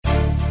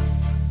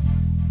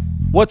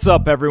What's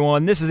up,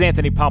 everyone? This is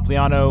Anthony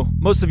Pompliano.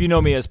 Most of you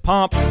know me as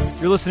Pomp.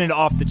 You're listening to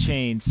Off the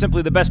Chain,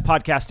 simply the best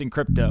podcast in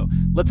crypto.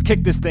 Let's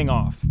kick this thing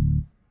off.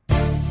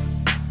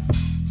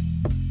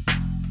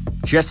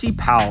 Jesse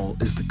Powell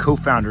is the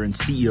co-founder and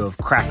CEO of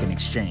Kraken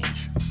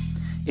Exchange.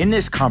 In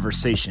this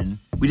conversation,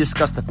 we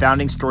discuss the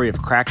founding story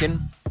of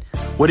Kraken,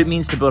 what it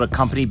means to build a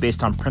company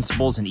based on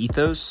principles and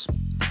ethos,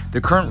 the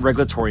current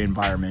regulatory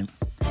environment,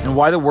 and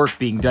why the work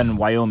being done in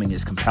Wyoming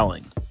is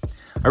compelling.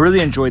 I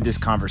really enjoyed this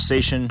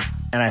conversation,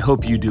 and I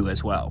hope you do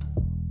as well.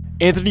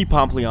 Anthony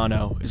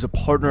Pompliano is a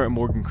partner at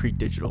Morgan Creek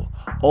Digital.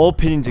 All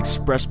opinions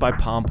expressed by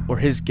Pomp or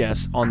his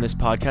guests on this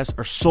podcast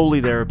are solely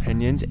their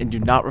opinions and do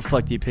not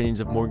reflect the opinions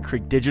of Morgan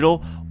Creek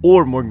Digital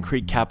or Morgan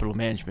Creek Capital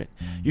Management.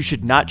 You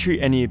should not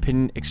treat any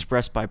opinion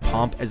expressed by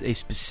Pomp as a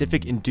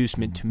specific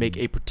inducement to make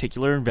a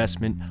particular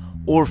investment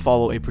or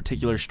follow a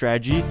particular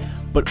strategy,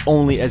 but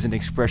only as an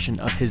expression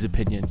of his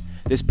opinion.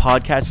 This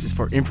podcast is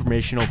for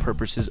informational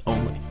purposes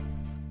only.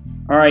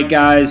 All right,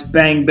 guys,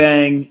 bang,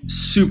 bang.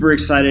 Super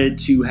excited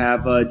to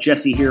have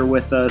Jesse here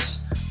with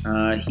us.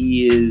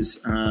 He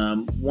is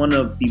one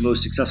of the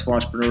most successful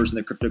entrepreneurs in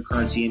the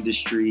cryptocurrency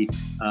industry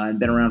and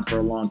been around for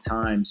a long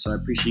time. So I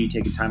appreciate you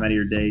taking time out of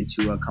your day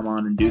to come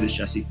on and do this,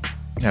 Jesse.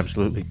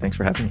 Absolutely. Thanks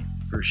for having me.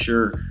 For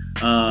sure.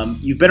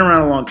 You've been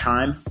around a long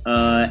time,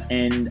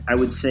 and I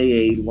would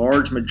say a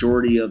large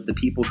majority of the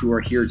people who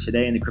are here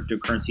today in the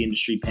cryptocurrency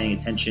industry paying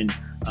attention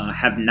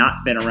have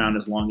not been around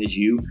as long as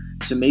you.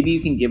 So maybe you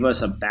can give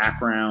us a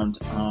background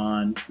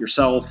on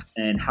yourself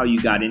and how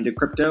you got into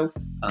crypto,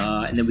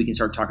 and then we can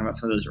start talking about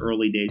some of those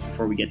early days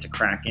before we get to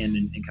Kraken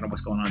and kind of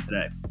what's going on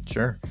today.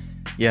 Sure.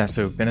 Yeah,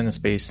 so been in the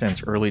space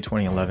since early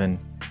 2011.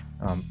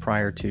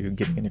 Prior to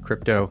getting into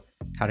crypto,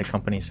 had a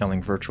company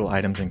selling virtual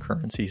items and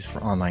currencies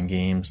for online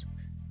games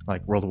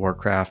like World of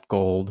Warcraft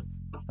Gold,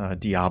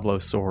 Diablo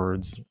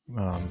swords,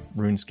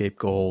 RuneScape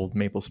Gold,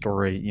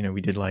 MapleStory.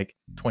 We did like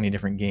 20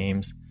 different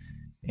games.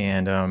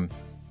 And,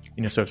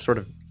 so I've sort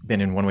of been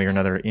in one way or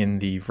another in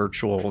the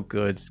virtual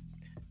goods,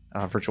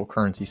 virtual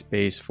currency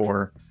space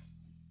for,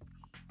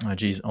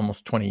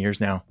 almost 20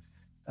 years now.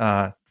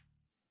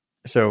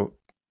 So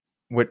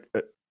what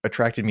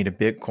attracted me to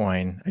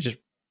Bitcoin, I just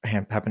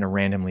happened to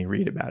randomly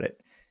read about it.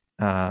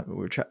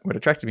 What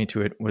attracted me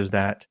to it was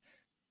that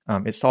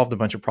it solved a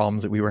bunch of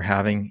problems that we were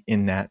having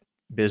in that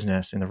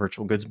business, in the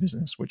virtual goods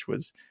business, which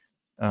was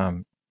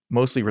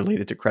mostly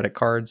related to credit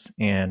cards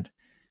and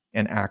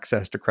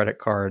access to credit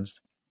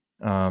cards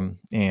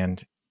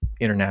and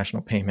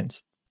international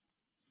payments.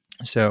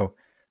 So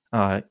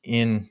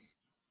in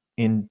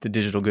the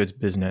digital goods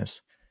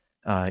business,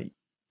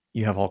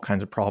 you have all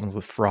kinds of problems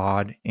with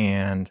fraud,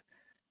 and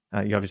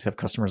you obviously have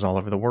customers all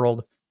over the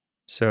world.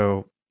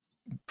 So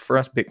for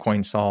us,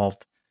 Bitcoin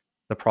solved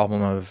the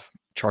problem of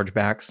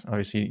chargebacks.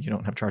 Obviously, you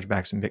don't have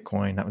chargebacks in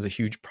Bitcoin. That was a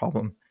huge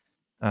problem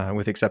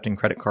with accepting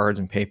credit cards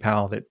and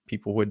PayPal, that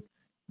people would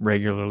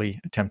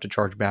regularly attempt to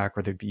charge back,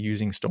 or they'd be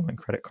using stolen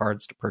credit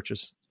cards to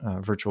purchase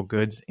virtual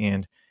goods.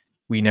 And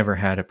we never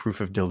had a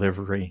proof of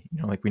delivery.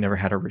 We never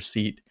had a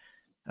receipt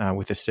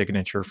with a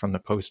signature from the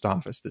post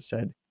office that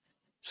said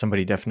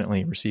somebody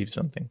definitely received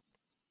something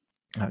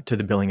to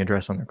the billing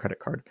address on their credit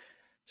card.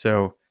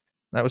 So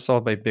that was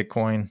solved by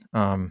Bitcoin.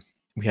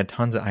 We had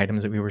tons of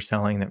items that we were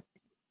selling that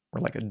were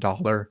like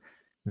 $1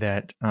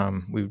 that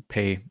we would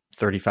pay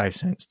 35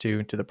 cents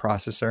to the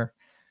processor.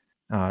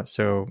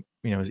 So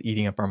it was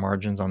eating up our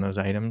margins on those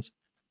items.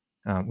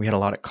 We had a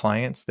lot of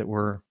clients that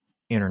were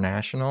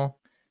international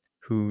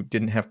who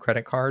didn't have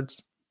credit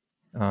cards,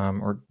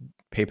 or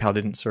PayPal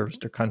didn't service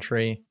their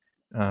country.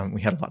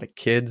 We had a lot of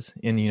kids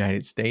in the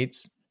United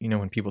States.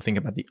 When people think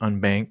about the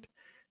unbanked,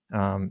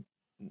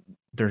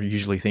 they're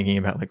usually thinking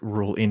about like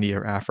rural India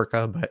or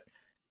Africa, but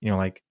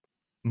like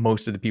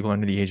most of the people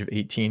under the age of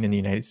 18 in the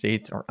United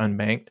States are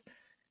unbanked.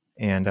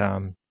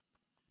 And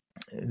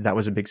that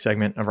was a big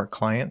segment of our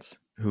clients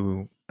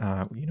who,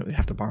 they'd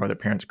have to borrow their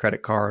parents'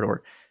 credit card,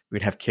 or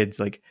we'd have kids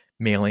like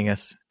mailing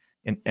us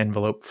an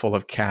envelope full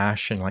of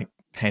cash and like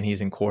pennies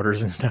and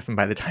quarters and stuff. And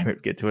by the time it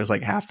would get to us,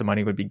 like half the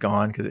money would be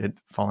gone because it had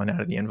fallen out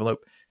of the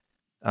envelope.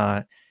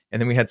 And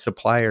then we had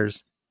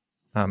suppliers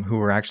who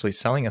were actually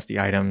selling us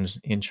the items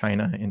in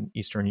China and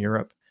Eastern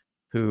Europe,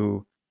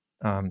 who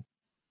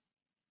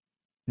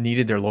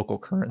needed their local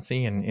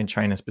currency. And in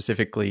China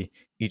specifically,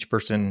 each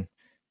person,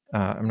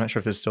 I'm not sure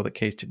if this is still the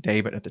case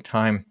today, but at the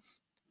time,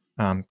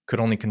 could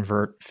only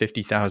convert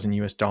 50,000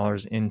 US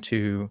dollars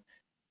into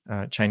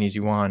Chinese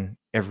yuan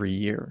every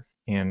year.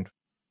 And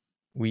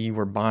we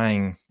were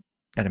buying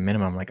at a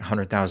minimum like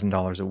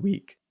 $100,000 a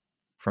week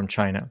from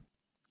China.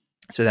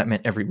 So that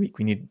meant every week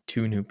we needed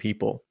 2 new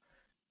people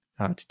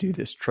to do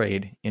this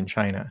trade in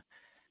China.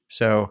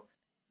 So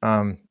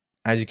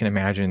as you can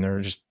imagine, there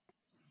are just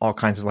all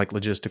kinds of like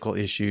logistical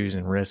issues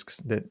and risks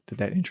that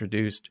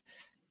introduced.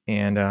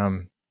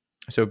 And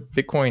so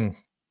Bitcoin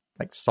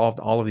like solved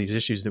all of these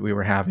issues that we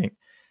were having.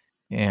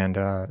 And,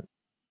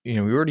 we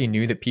already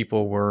knew that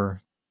people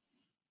were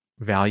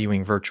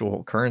valuing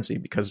virtual currency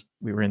because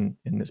we were in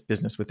this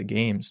business with the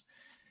games.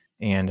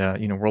 And,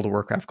 World of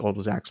Warcraft Gold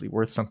was actually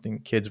worth something.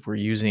 Kids were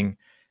using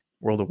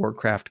World of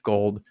Warcraft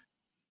gold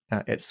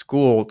at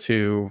school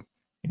to,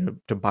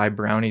 to buy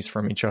brownies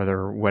from each other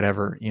or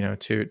whatever,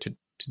 to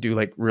do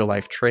like real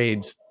life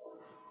trades.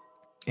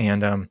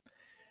 And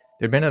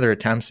there'd been other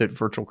attempts at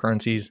virtual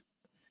currencies,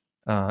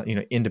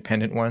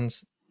 independent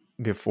ones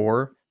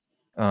before,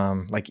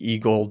 like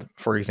eGold,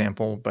 for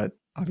example, but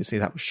obviously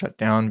that was shut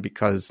down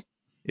because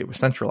it was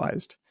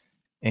centralized.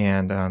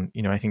 And,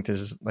 I think this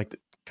is like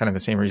kind of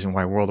the same reason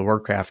why World of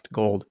Warcraft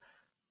gold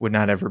would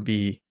not ever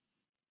be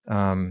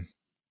a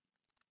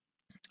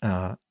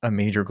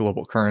major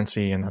global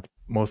currency. And that's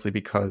mostly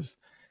because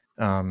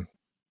the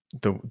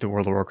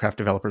World of Warcraft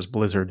developers,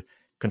 Blizzard,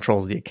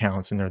 controls the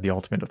accounts and they're the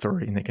ultimate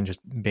authority, and they can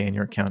just ban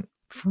your account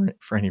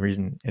for any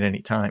reason at any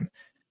time,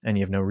 and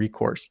you have no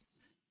recourse.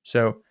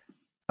 So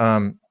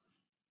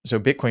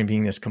Bitcoin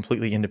being this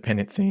completely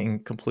independent thing,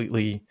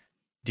 completely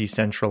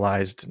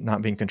decentralized,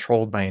 not being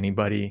controlled by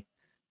anybody,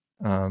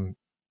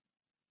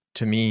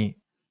 to me,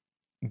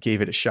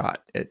 gave it a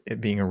shot at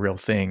being a real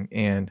thing.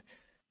 And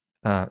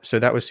so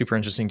that was super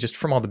interesting just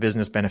from all the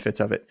business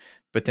benefits of it.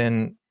 But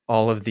then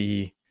all of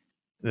the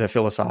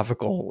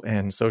philosophical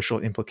and social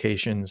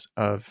implications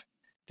of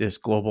this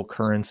global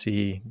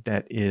currency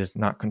that is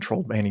not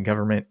controlled by any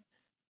government,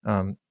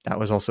 that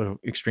was also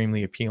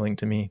extremely appealing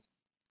to me.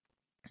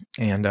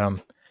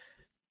 And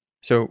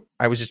so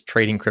I was just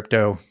trading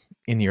crypto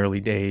in the early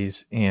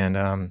days,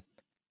 and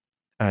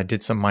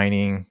did some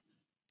mining.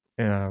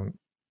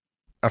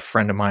 A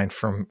friend of mine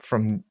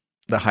from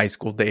the high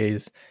school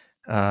days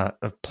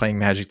of playing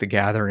Magic the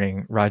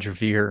Gathering, Roger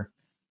Ver,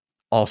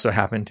 also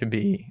happened to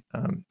be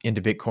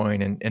into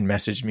Bitcoin and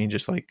messaged me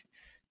just like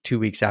 2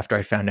 weeks after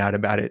I found out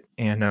about it.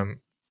 And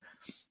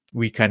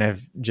we kind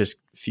of just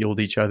fueled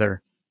each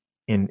other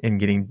in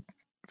getting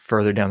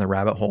further down the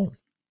rabbit hole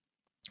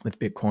with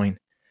Bitcoin.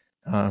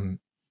 And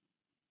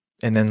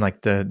then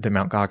like the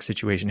Mt. Gox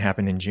situation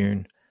happened in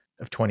June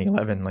of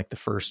 2011, like the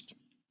first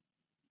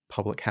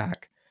public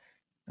hack.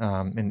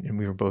 And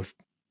we were both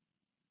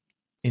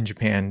in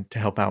Japan to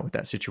help out with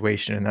that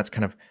situation. And that's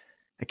kind of,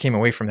 I came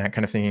away from that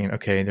kind of thinking,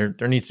 okay,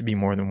 there needs to be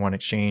more than one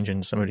exchange,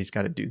 and somebody's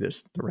got to do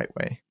this the right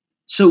way.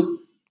 So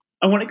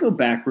I want to go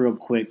back real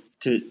quick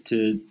to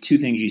two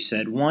things you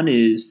said. One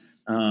is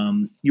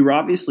you were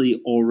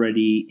obviously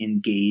already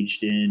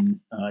engaged in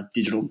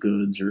digital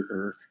goods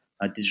or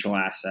digital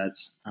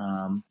assets.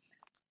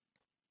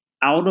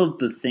 Out of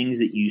the things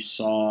that you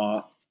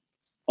saw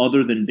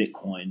other than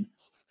Bitcoin,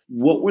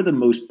 what were the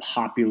most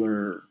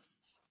popular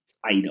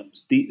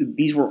items?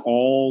 These were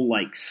all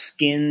like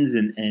skins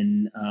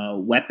and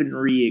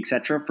weaponry,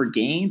 etc., for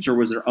games, or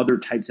was there other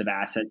types of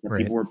assets that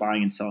people were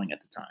buying and selling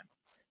at the time?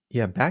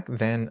 Yeah, back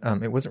then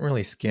it wasn't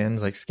really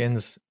skins. Like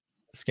skins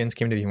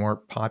came to be more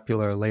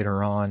popular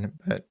later on,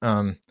 but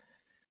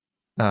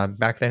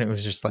back then it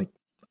was just like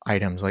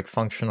items, like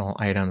functional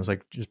items,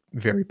 like just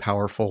very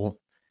powerful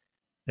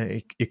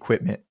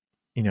equipment.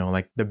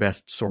 Like the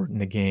best sword in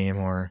the game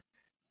or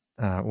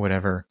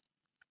whatever.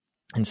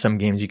 In some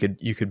games,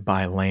 you could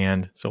buy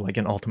land. So like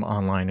in Ultima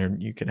Online, or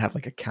you could have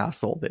like a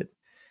castle that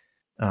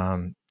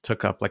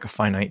took up like a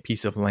finite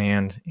piece of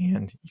land,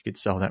 and you could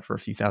sell that for a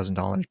few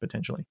 $1,000s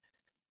potentially.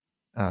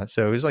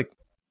 So it was like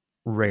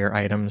rare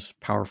items,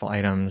 powerful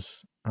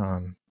items,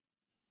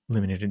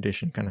 limited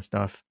edition kind of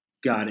stuff.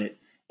 Got it.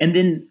 And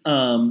then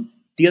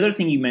the other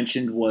thing you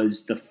mentioned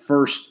was the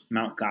first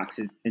Mt. Gox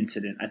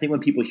incident. I think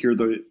when people hear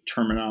the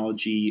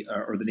terminology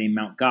or the name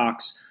Mt.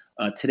 Gox,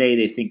 today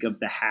they think of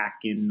the hack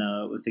in,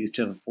 I think it's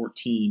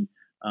 2014,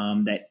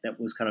 that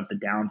was kind of the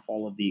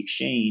downfall of the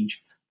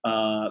exchange.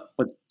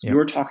 But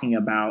you're talking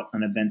about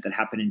an event that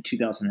happened in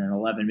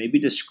 2011. Maybe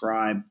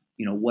describe,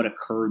 what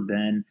occurred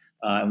then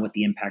and what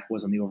the impact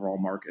was on the overall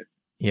market.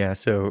 Yeah.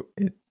 So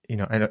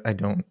I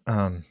don't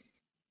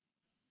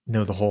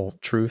know the whole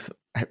truth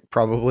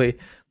probably,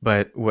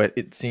 but what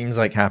it seems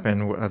like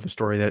happened, the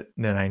story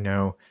that I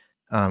know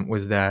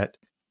was that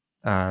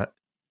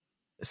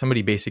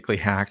somebody basically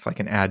hacked like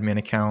an admin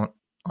account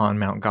on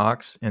Mt.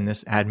 Gox, and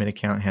this admin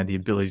account had the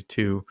ability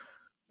to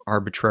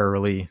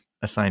arbitrarily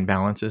assign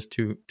balances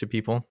to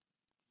people,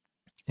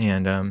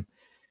 and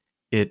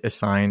it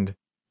assigned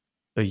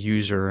a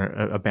user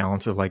a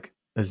balance of like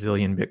a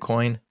zillion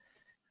Bitcoin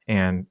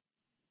and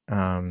or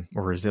 $1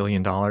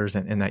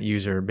 zillion, and that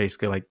user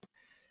basically like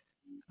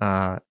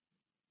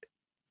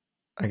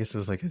I guess it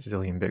was like $1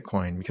 zillion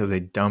Bitcoin, because they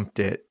dumped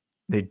the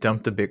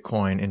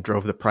Bitcoin and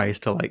drove the price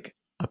to like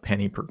a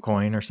penny per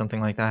coin or something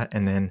like that.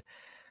 And then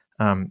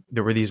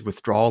there were these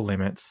withdrawal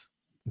limits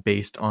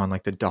based on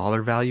like the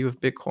dollar value of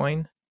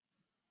Bitcoin.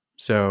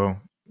 So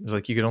it was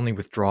like you could only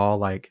withdraw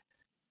like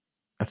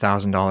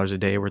 $1,000 a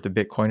day worth of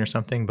Bitcoin or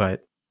something,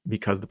 but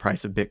because the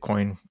price of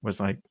Bitcoin was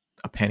like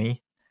a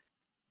penny,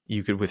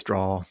 you could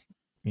withdraw,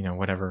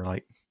 whatever,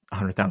 like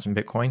 100,000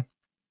 Bitcoin.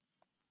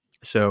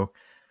 So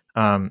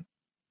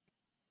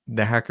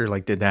the hacker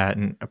like did that,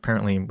 and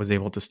apparently was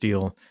able to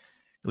steal,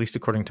 at least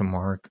according to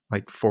Mark,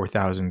 like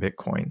 4,000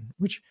 Bitcoin,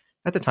 which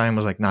at the time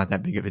was like not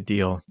that big of a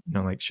deal,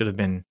 like should have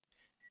been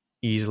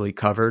easily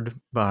covered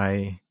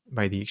by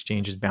the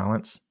exchange's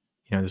balance.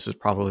 This is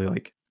probably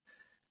like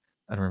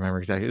I don't remember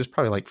exactly. It was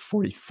probably like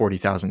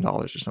 $40,000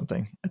 or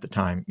something at the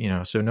time,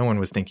 so no one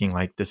was thinking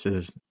like, this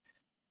is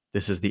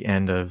the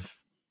end of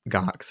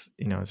Gox.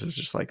 This is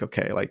just like,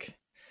 okay, like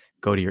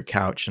go to your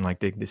couch and like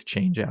dig this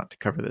change out to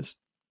cover this.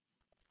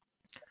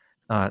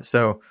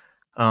 So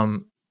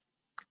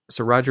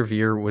Roger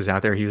Veer was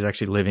out there. He was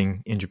actually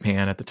living in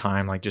Japan at the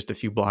time, like just a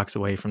few blocks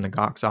away from the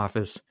Gox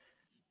office.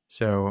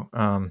 So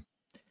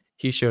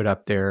he showed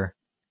up there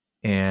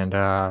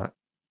and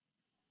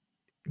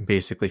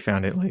basically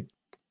found it like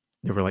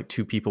there were like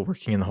two people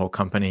working in the whole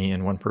company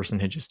and one person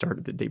had just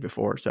started the day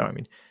before. So, I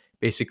mean,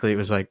 basically it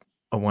was like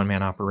a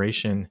one-man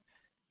operation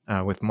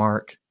with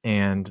Mark,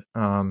 and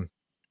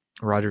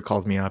Roger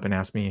calls me up and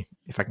asked me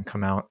if I can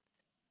come out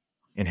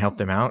and help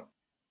them out.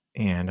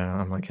 And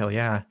I'm like, hell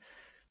yeah.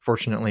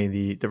 Fortunately,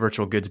 the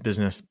virtual goods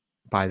business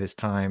by this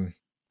time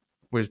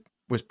was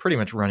pretty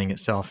much running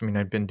itself. I mean,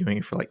 I'd been doing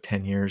it for like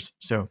 10 years,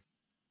 so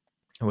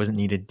I wasn't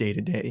needed day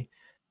to day.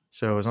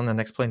 So I was on the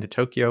next plane to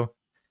Tokyo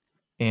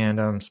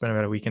and spent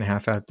about a week and a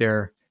half out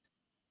there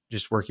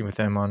just working with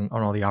them on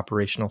all the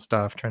operational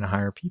stuff, trying to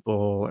hire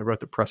people. I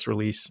wrote the press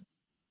release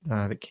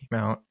that came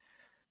out,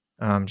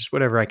 just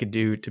whatever I could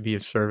do to be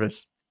of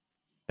service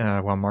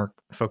while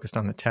Mark focused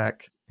on the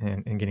tech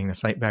and getting the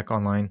site back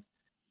online.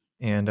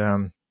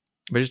 And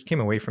but I just came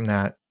away from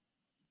that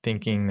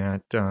thinking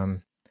that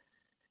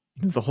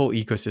the whole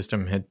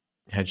ecosystem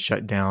had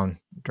shut down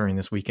during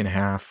this week and a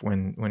half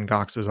when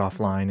Gox was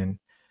offline and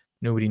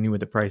nobody knew what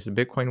the price of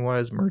Bitcoin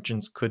was.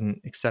 Merchants couldn't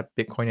accept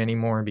Bitcoin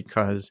anymore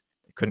because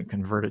they couldn't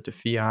convert it to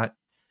fiat.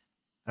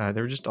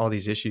 There were just all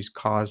these issues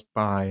caused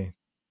by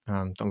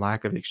the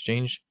lack of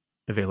exchange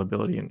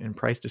availability and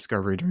price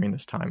discovery during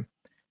this time.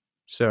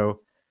 So,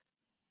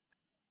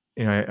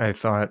 I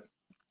thought,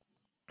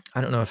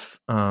 I don't know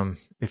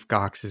if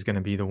Gox is going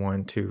to be the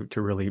one to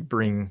really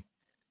bring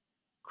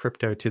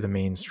crypto to the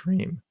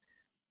mainstream.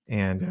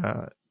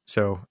 And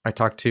so I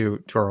talked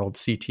to our old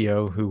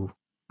CTO who,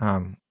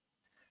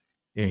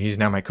 he's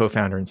now my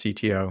co-founder and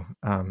CTO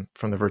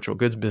from the virtual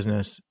goods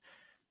business,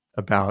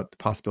 about the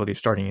possibility of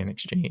starting an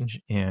exchange.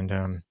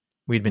 And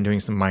we'd been doing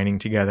some mining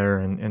together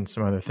and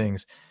some other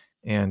things.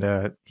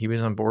 And he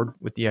was on board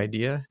with the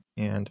idea.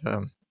 And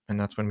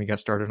that's when we got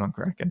started on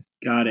Kraken.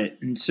 Got it.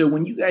 And so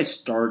when you guys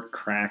start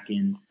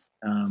Kraken,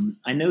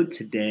 I know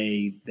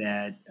today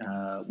that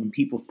when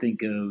people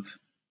think of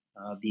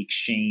the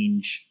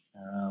exchange,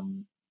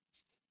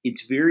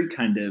 it's very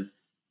kind of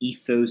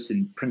ethos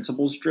and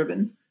principles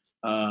driven.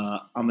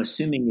 I'm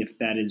assuming if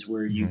that is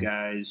where you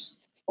guys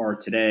are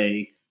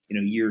today,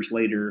 years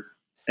later,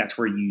 that's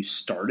where you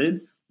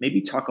started.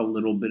 Maybe talk a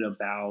little bit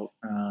about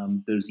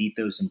those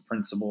ethos and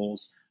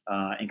principles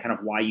and kind of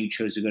why you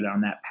chose to go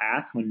down that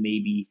path when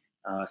maybe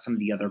some of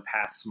the other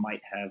paths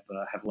might have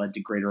led to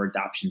greater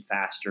adoption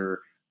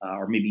faster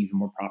or maybe even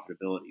more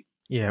profitability.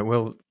 Yeah,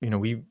 well,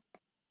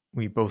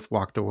 we both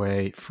walked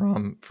away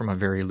from a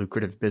very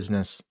lucrative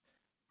business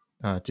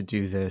to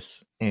do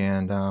this,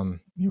 and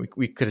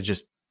we could have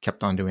just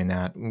kept on doing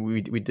that.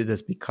 We did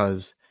this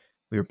because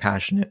we were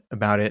passionate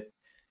about it,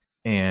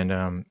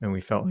 and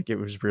we felt like it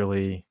was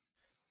really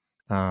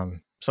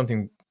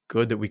something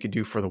good that we could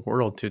do for the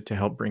world to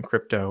help bring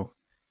crypto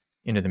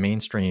into the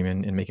mainstream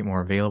and make it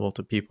more available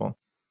to people,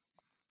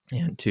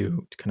 and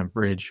to kind of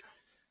bridge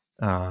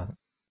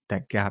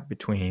that gap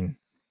between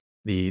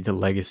the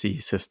legacy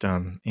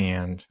system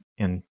and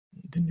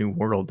the new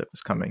world that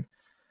was coming.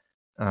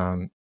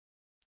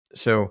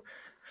 So,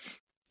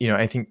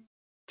 I think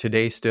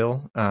today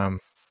still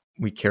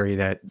we carry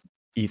that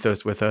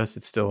ethos with us.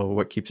 It's still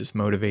what keeps us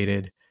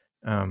motivated.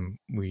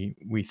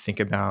 We think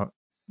about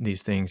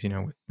these things,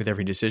 with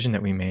every decision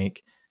that we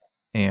make,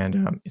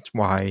 and it's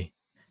why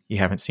you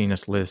haven't seen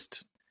us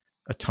list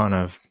a ton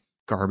of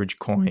garbage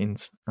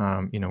coins.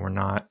 We're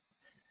not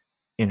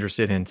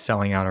interested in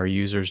selling out our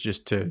users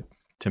just to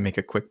make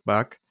a quick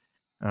buck.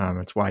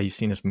 It's why you've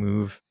seen us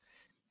move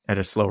at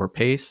a slower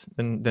pace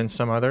than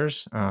some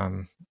others.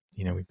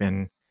 We've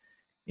been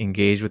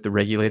engaged with the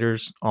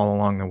regulators all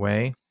along the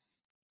way.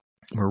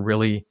 We're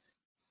really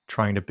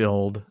trying to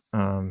build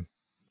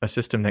a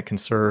system that can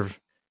serve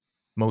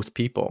most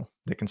people,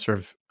 that can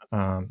serve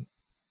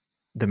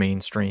the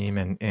mainstream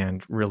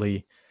and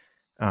really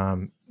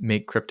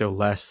make crypto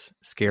less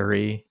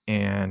scary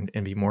and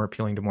be more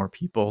appealing to more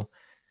people.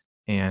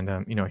 And,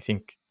 I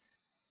think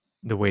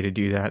the way to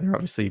do that, there are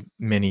obviously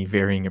many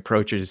varying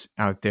approaches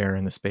out there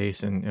in the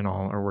space, and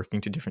all are working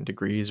to different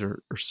degrees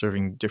or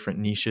serving different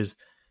niches.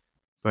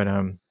 But,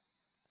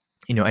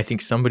 I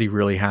think somebody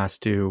really has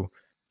to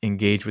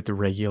engage with the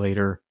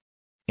regulator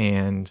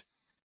and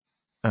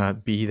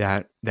be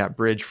that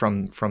bridge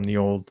from the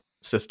old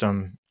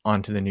system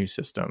onto the new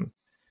system.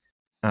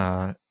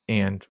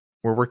 And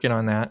we're working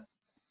on that.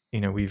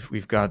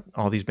 We've got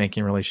all these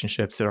banking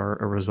relationships that are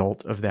a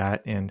result of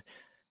that. And,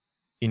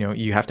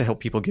 you have to help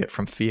people get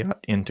from fiat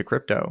into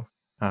crypto.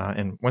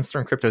 And once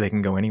they're in crypto, they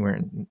can go anywhere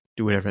and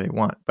do whatever they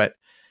want. But,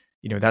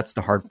 that's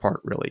the hard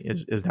part really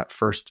is that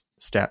first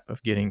step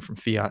of getting from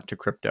fiat to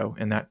crypto.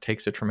 And that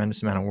takes a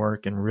tremendous amount of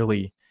work and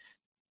really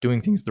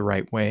doing things the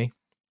right way.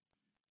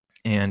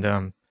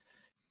 And,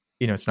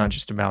 it's not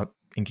just about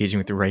engaging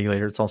with the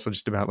regulator. It's also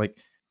just about like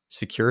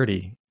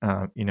security.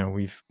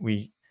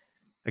 We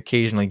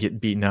occasionally get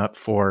beaten up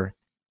for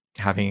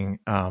having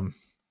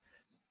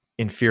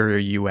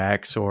inferior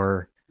UX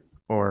or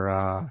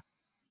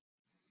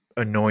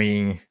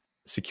annoying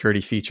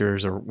security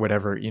features or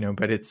whatever,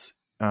 but it's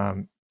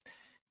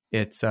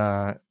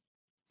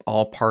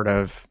all part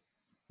of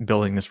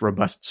building this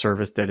robust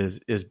service that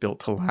is built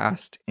to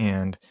last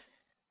and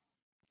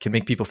can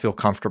make people feel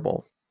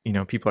comfortable.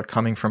 People are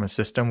coming from a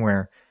system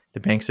where the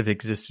banks have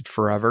existed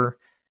forever.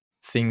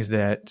 Things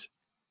that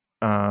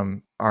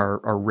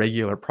are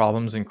regular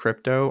problems in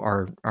crypto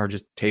are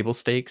just table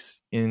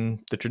stakes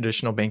in the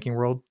traditional banking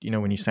world.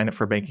 When you sign up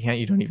for a bank account,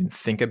 you don't even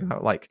think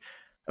about like,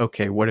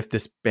 okay, what if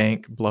this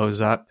bank blows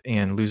up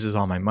and loses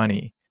all my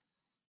money?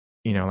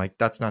 Like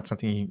that's not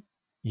something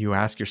you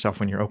ask yourself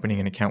when you're opening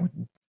an account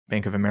with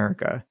Bank of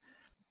America.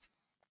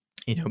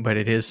 But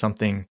it is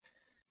something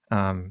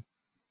that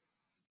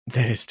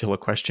is still a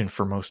question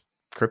for most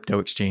crypto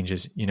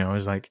exchanges.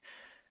 Is like,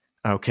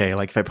 okay,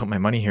 like if I put my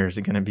money here, is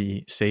it going to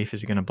be safe?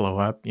 Is it going to blow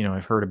up?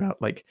 I've heard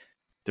about like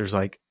there's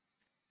like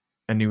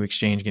a new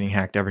exchange getting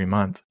hacked every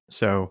month.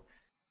 So,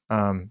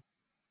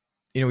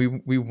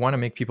 we want to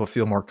make people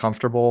feel more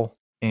comfortable,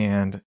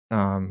 and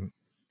I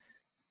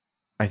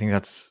think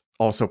that's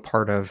also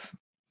part of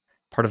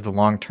the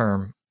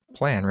long-term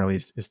plan. Really,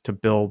 is to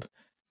build,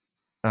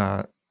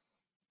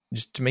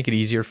 just to make it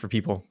easier for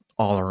people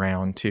all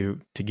around to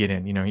get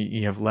in.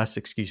 You have less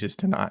excuses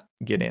to not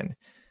get in.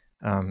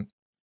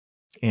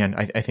 And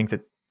I think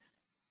that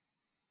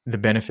the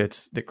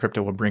benefits that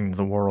crypto will bring to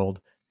the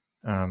world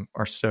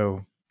are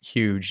so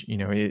huge.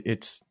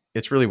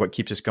 It's really what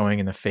keeps us going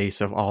in the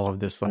face of all of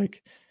this,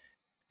 like,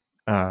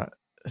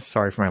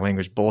 sorry for my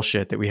language,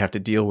 bullshit that we have to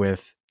deal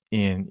with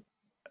in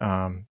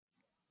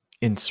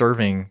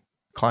serving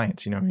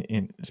clients.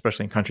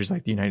 Especially in countries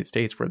like the United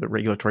States, where the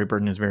regulatory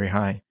burden is very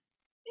high.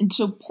 And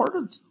so part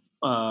of,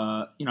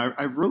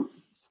 I wrote,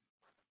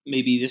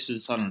 maybe this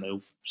is, I don't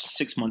know,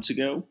 6 months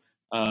ago,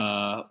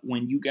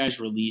 when you guys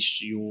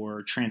released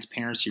your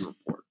transparency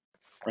report,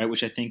 right?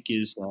 Which I think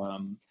is,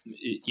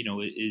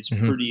 is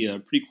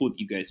pretty cool that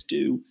you guys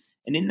do.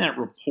 And in that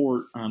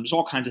report, there's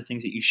all kinds of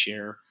things that you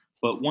share,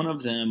 but one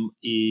of them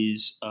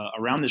is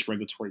around this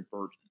regulatory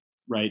burden,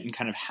 right? And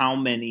kind of how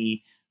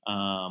many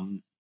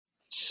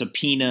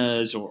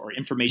subpoenas or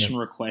information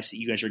requests that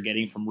you guys are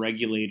getting from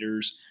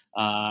regulators,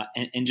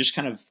 and just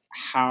kind of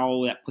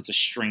how that puts a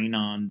strain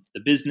on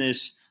the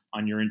business,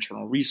 on your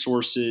internal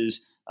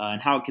resources,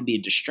 and how it can be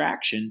a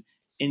distraction.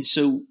 And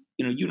so,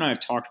 you and I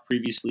have talked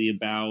previously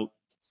about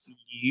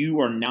you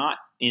are not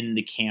in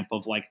the camp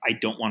of like, I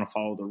don't want to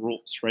follow the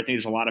rules, right? I think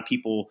there's a lot of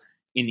people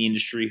in the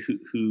industry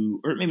who,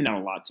 or maybe not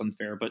a lot, it's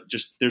unfair, but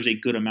just there's a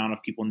good amount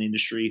of people in the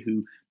industry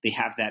who they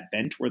have that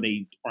bent where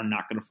they are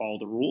not going to follow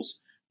the rules.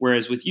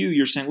 Whereas with you,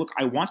 you're saying, look,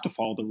 I want to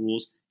follow the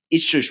rules.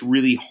 It's just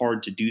really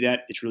hard to do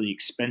that. It's really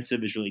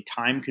expensive. It's really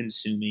time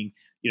consuming.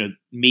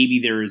 Maybe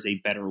there is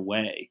a better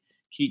way.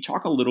 Can you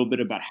talk a little bit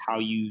about how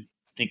you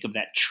think of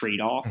that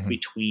trade-off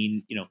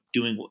between,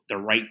 doing the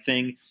right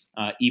thing,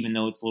 even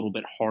though it's a little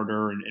bit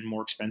harder and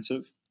more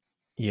expensive?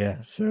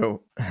 Yeah.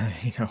 So,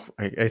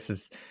 I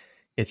guess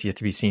it's yet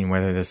to be seen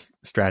whether this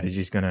strategy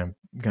is going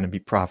to be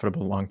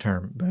profitable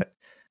long-term, but,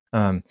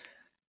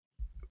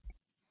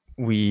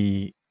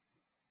 we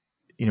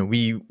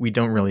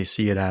don't really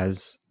see it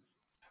as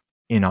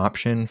an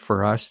option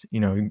for us.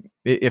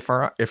 If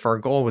our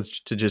goal was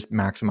to just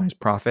maximize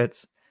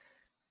profits,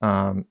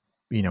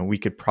 we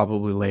could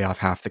probably lay off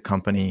half the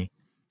company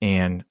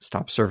and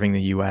stop serving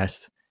the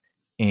US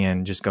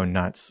and just go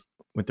nuts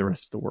with the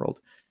rest of the world.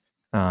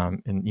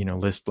 And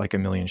list like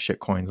 1 million shit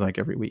coins like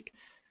every week.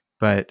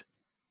 But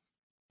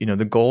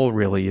the goal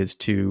really is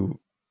to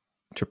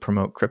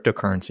promote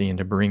cryptocurrency and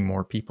to bring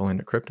more people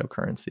into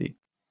cryptocurrency,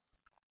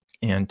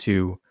 and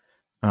to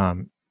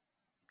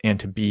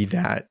be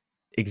that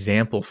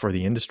example for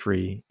the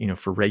industry,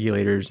 for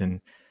regulators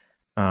and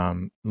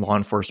law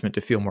enforcement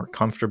to feel more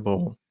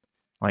comfortable.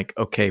 Like,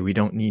 okay, we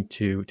don't need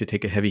to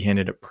take a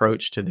heavy-handed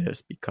approach to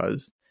this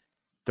because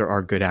there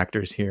are good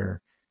actors here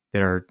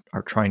that are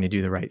trying to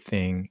do the right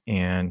thing,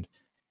 and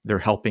they're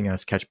helping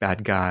us catch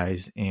bad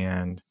guys.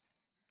 And,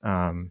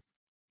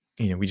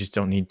 we just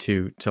don't need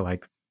to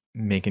like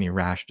make any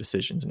rash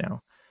decisions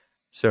now.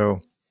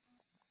 So,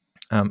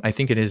 I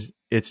think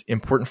it's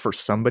important for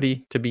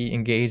somebody to be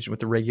engaged with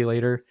the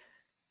regulator,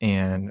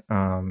 and,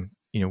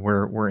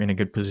 we're in a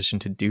good position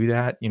to do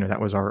that. That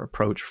was our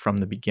approach from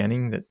the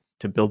beginning, that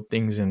to build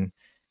things in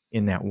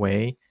that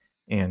way,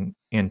 and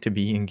to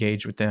be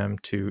engaged with them,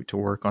 to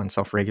work on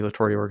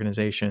self-regulatory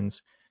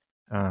organizations,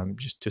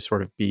 just to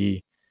sort of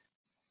be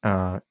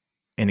an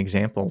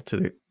example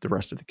to the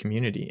rest of the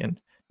community. And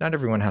not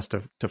everyone has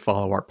to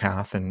follow our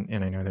path. And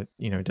I know that,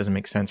 it doesn't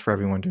make sense for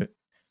everyone to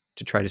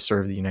try to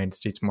serve the United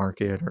States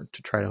market or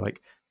to try to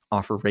like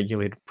offer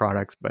regulated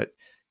products. But,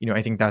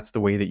 I think that's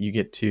the way that you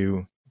get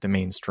to the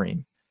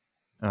mainstream.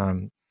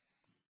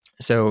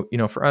 So,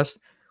 for us,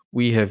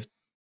 we have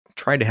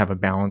tried to have a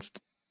balanced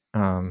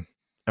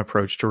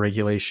approach to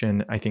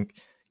regulation. I think,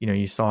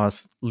 you saw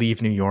us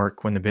leave New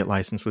York when the bit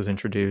license was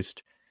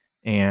introduced.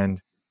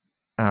 And,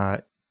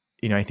 I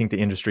think the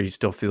industry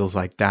still feels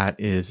like that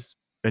is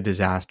a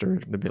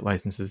disaster. The bit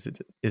license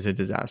is a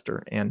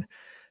disaster. And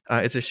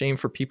it's a shame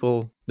for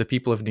the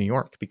people of New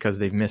York, because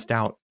they've missed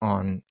out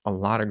on a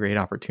lot of great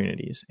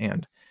opportunities,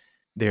 and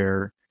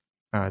their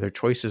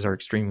choices are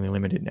extremely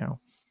limited now.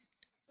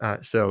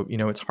 So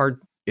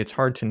it's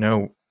hard to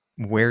know,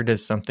 where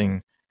does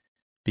something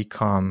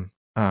become,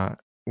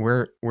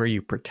 where are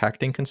you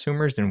protecting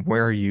consumers, and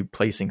where are you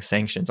placing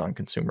sanctions on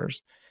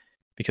consumers?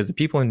 Because the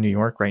people in New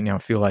York right now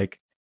feel like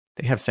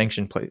they have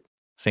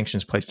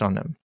sanctions placed on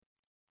them.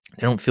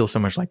 They don't feel so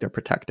much like they're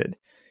protected,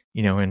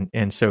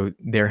 and so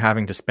they're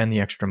having to spend the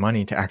extra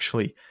money to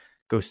actually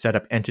go set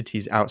up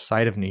entities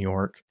outside of New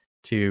York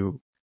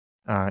to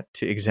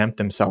exempt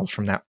themselves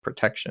from that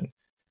protection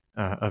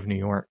of New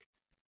York.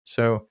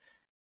 So,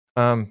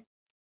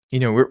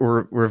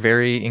 we're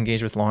very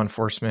engaged with law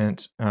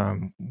enforcement.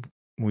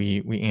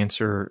 We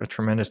answer a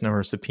tremendous number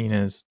of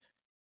subpoenas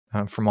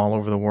from all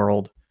over the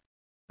world.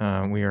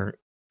 We are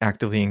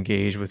actively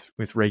engaged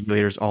with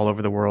regulators all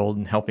over the world,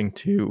 and helping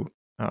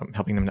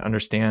them to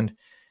understand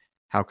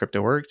how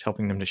crypto works,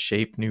 helping them to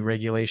shape new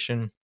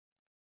regulation.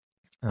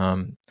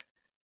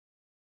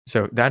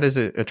 So that is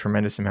a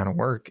tremendous amount of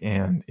work,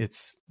 and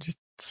it's just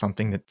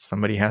something that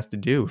somebody has to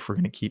do if we're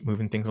going to keep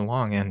moving things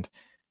along. And,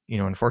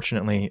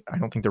 unfortunately, I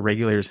don't think the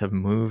regulators have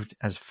moved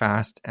as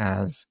fast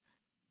as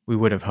we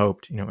would have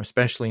hoped,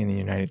 especially in the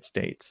United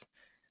States.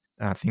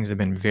 Things have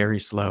been very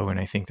slow, and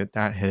I think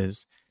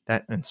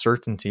that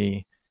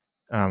uncertainty,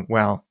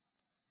 well,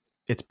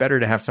 it's better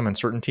to have some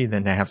uncertainty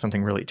than to have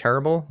something really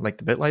terrible like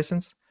the bit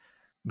license.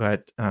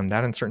 But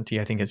that uncertainty,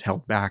 I think, has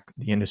held back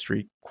the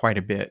industry quite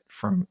a bit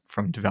from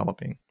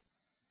developing.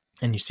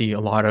 And you see a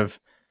lot of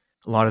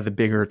the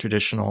bigger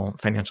traditional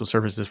financial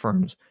services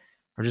firms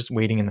are just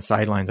waiting in the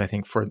sidelines, I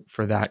think,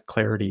 for that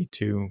clarity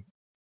to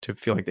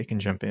feel like they can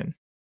jump in.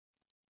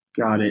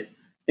 Got it.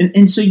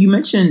 And so you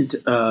mentioned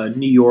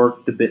New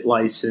York, the bit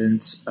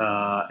license,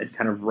 and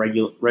kind of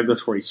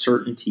regulatory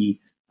certainty.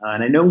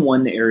 And I know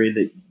one area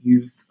that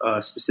you've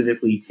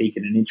specifically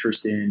taken an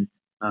interest in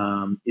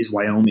is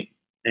Wyoming.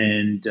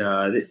 And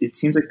it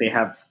seems like they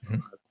have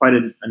quite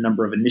a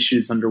number of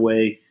initiatives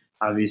underway.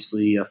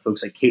 Obviously,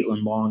 folks like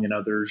Caitlin Long and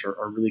others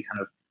are really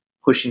kind of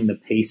pushing the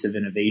pace of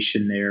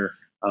innovation there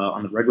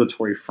on the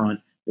regulatory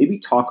front. Maybe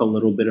talk a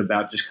little bit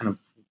about just kind of,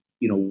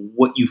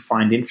 what you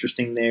find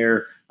interesting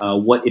there,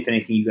 what, if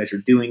anything, you guys are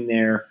doing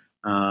there,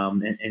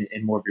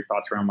 and more of your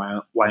thoughts around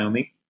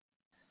Wyoming.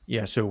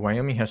 Yeah, so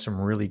Wyoming has some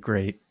really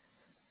great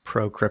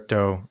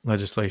pro-crypto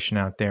legislation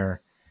out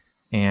there.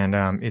 And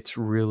it's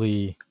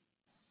really...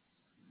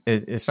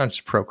 It's not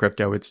just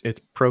pro-crypto, it's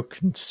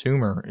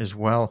pro-consumer as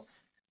well.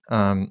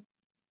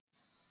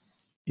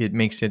 It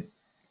makes it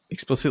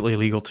explicitly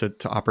legal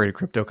to operate a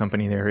crypto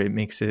company there. It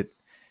makes it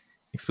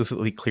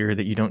explicitly clear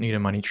that you don't need a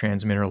money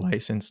transmitter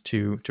license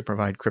to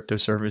provide crypto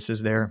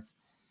services there.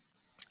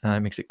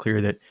 It makes it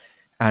clear that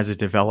as a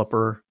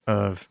developer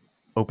of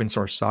open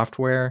source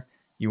software,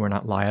 you are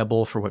not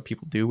liable for what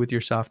people do with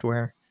your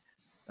software.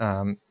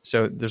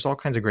 So there's all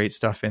kinds of great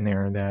stuff in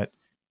there that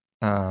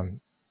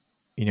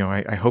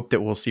I hope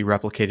that we'll see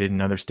replicated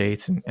in other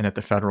states and at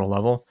the federal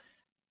level.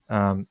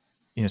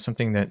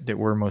 Something that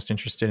we're most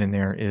interested in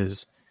there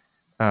is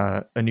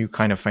a new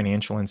kind of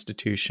financial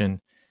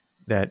institution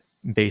that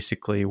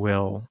basically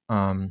will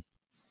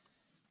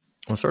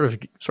sort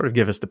of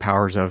give us the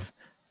powers of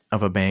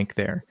a bank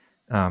there,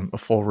 a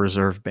full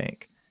reserve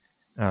bank.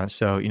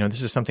 So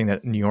this is something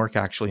that New York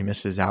actually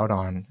misses out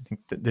on. I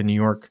think the New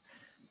York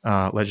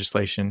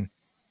legislation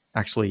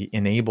actually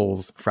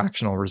enables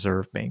fractional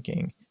reserve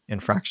banking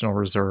and fractional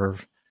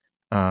reserve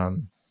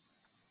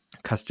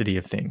custody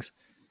of things,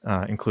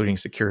 including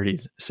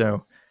securities.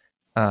 So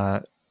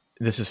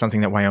this is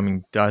something that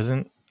Wyoming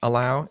doesn't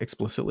allow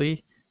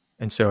explicitly.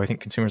 And so I think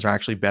consumers are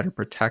actually better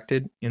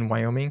protected in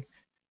Wyoming.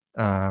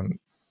 And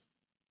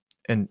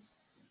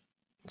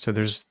so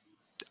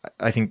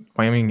I think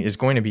Wyoming is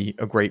going to be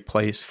a great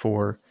place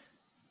for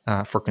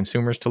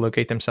consumers to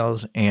locate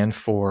themselves and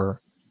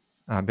for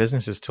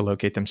businesses to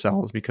locate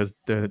themselves, because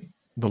the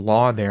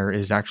law there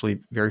is actually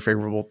very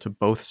favorable to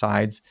both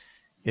sides.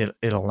 It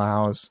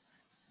allows,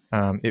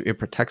 it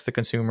protects the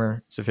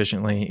consumer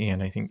sufficiently,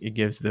 and I think it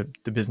gives the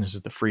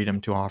businesses the freedom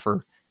to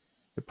offer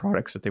the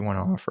products that they want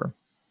to offer.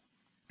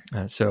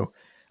 So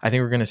I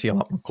think we're going to see a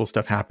lot more cool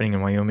stuff happening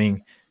in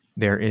Wyoming.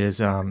 There is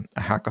a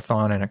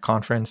hackathon and a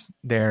conference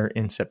there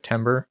in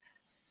September,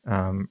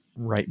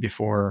 right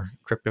before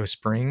Crypto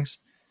Springs.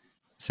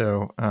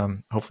 So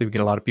hopefully we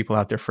get a lot of people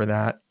out there for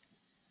that.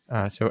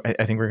 So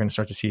I think we're going to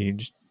start to see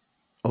just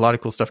a lot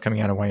of cool stuff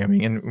coming out of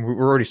Wyoming. And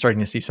we're already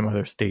starting to see some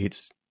other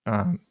states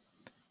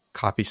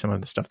copy some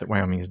of the stuff that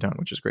Wyoming has done,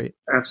 which is great.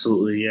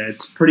 Absolutely. Yeah,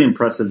 it's pretty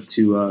impressive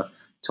to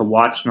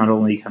watch not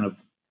only kind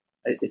of,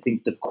 I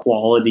think, the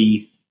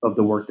quality of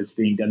the work that's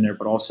being done there,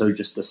 but also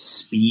just the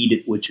speed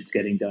at which it's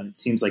getting done. It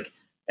seems like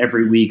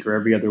every week or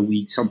every other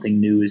week, something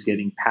new is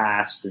getting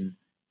passed and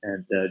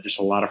just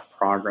a lot of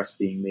progress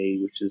being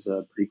made, which is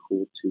pretty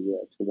cool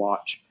to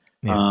watch.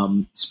 Yeah.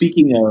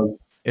 Speaking of,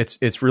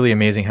 It's really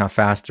amazing how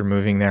fast they're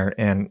moving there,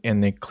 and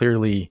they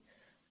clearly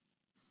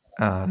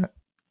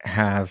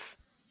have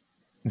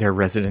their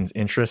residents'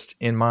 interest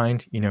in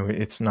mind.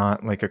 It's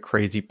not like a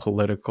crazy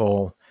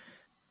political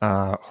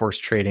horse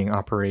trading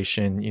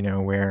operation,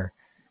 where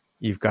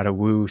you've got to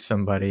woo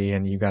somebody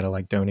and you got to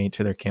like donate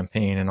to their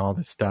campaign and all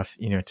this stuff,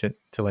 to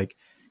like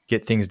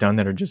get things done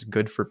that are just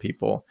good for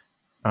people.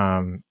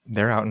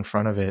 They're out in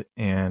front of it,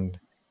 and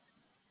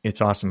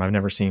it's awesome. I've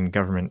never seen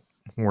government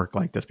work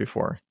like this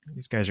before.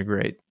 These guys are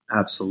great.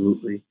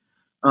 absolutely.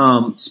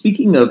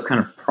 Speaking of kind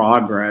of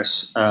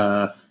progress,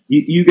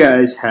 you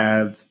guys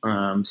have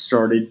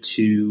started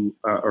to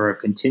or have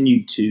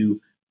continued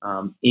to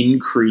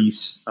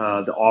increase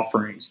the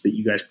offerings that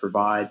you guys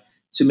provide.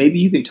 So maybe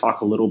you can talk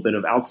a little bit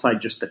of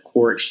outside just the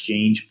core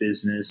exchange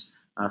business,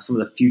 some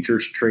of the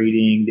futures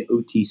trading, the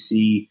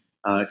OTC,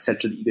 et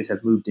cetera, that you guys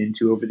have moved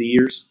into over the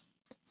years.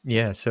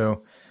 Yeah.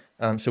 So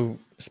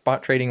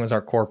spot trading was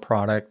our core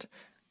product.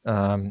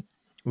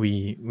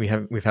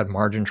 We've had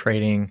margin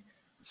trading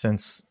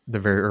since the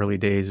very early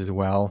days as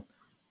well,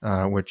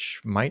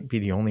 which might be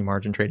the only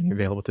margin trading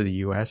available to the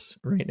U.S.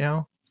 right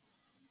now.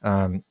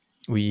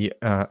 We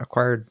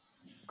acquired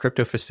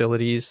crypto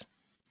facilities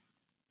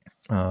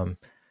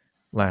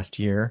last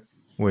year,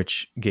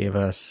 which gave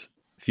us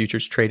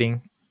futures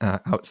trading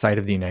outside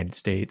of the United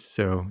States.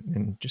 So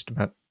in just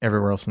about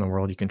everywhere else in the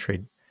world, you can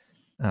trade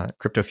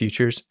crypto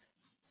futures.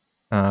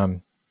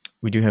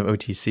 We do have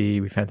OTC.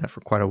 We've had that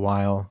for quite a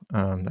while.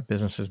 That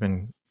business has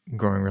been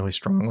growing really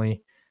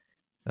strongly.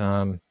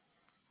 And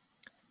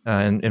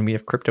we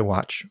have Crypto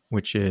Watch,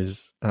 which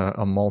is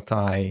a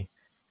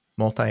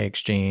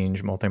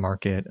multi-exchange,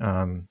 multi-market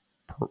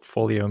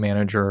portfolio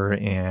manager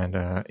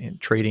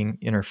and trading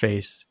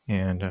interface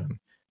and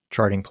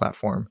charting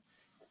platform.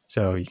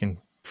 So you can,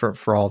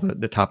 for all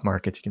the top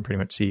markets, you can pretty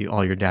much see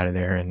all your data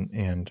there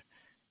and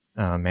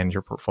manage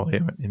your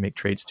portfolio and make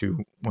trades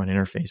through one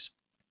interface.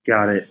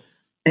 Got it.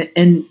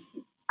 And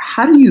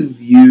how do you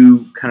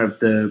view kind of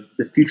the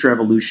future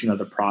evolution of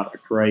the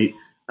product, right?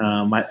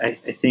 I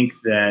think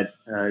that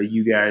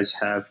you guys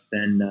have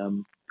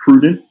been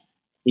prudent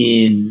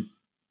in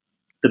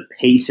the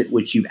pace at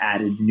which you've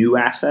added new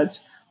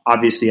assets.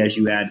 Obviously, as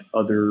you add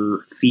other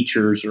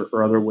features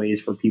or other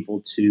ways for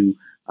people to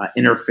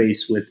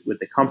interface with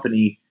the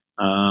company,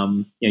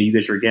 you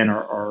guys are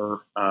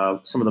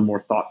some of the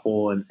more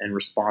thoughtful and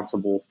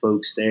responsible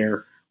folks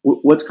there.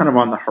 What's kind of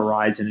on the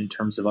horizon in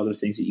terms of other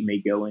things that you may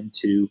go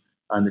into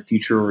in the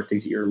future or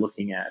things that you're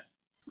looking at?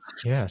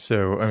 Yeah.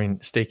 So, I mean,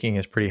 staking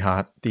is pretty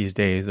hot these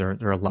days. There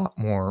are a lot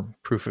more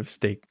proof of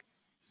stake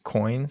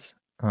coins.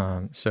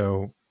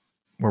 So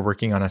we're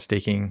working on a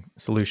staking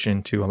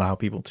solution to allow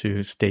people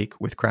to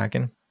stake with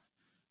Kraken.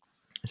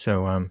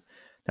 So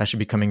that should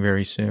be coming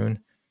very soon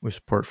with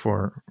support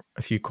for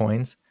a few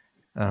coins,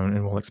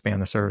 and we'll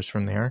expand the service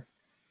from there.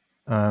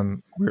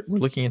 We're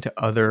looking into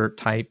other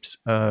types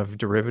of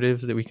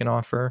derivatives that we can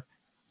offer.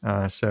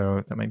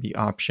 So that might be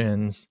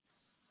options,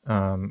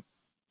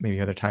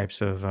 maybe other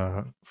types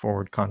of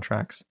forward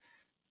contracts.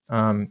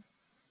 And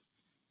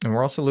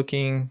we're also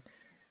looking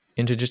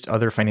into just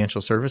other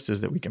financial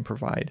services that we can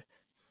provide.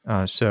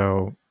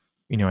 So,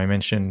 I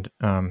mentioned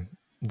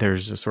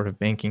there's a sort of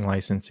banking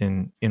license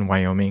in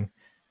Wyoming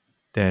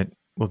that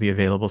will be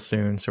available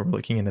soon. So we're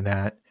looking into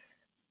that.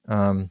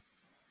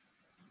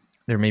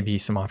 There may be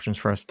some options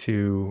for us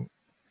to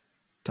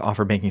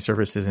offer banking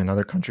services in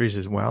other countries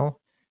as well.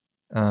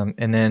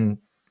 And then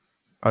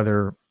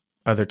other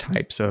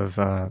types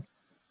of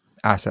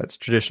assets,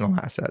 traditional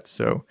assets.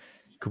 So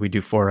could we do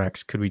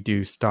Forex? Could we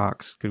do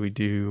stocks? Could we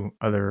do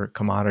other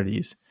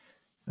commodities?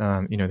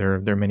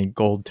 There are many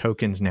gold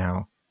tokens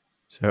now.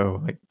 So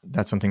like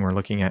that's something we're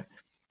looking at.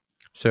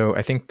 So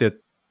I think that,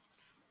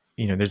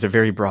 there's a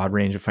very broad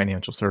range of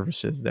financial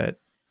services that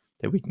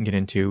we can get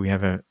into. We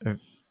have a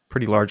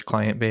pretty large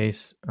client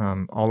base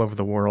all over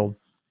the world.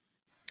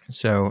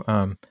 So,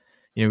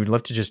 we'd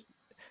love to just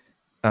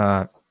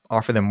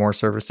offer them more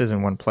services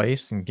in one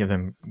place and give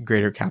them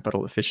greater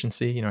capital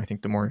efficiency. I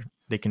think the more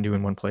they can do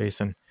in one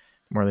place and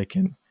the more they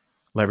can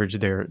leverage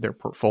their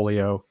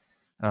portfolio,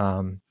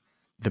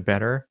 the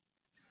better.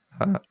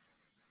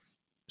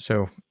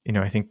 So,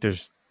 I think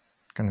there's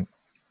kind of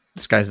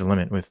the sky's the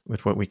limit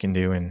with what we can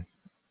do in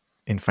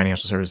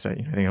financial services. I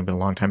think it'll be a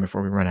long time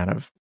before we run out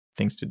of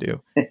things to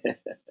do.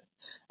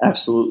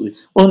 Absolutely.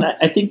 Well, and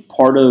I think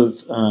part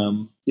of,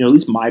 at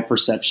least my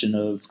perception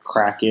of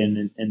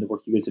Kraken and the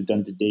work you guys have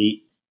done to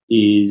date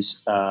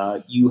is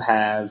you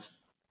have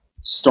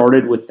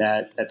started with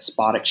that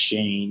spot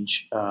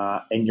exchange,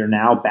 and you're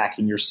now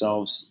backing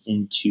yourselves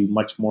into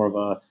much more of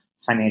a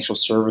financial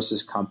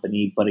services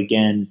company, but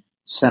again,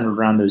 centered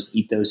around those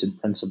ethos and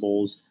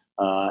principles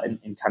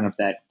and kind of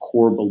that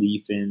core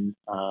belief in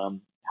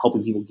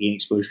helping people gain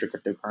exposure to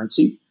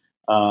cryptocurrency.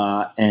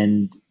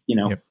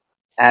 Yep.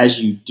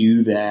 As you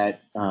do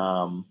that,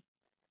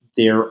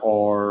 there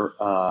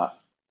are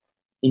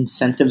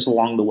incentives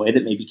along the way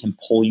that maybe can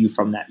pull you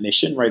from that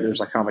mission, right? There's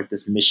like kind of like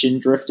this mission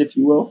drift, if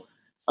you will.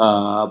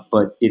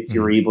 But if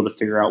you're able to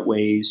figure out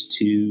ways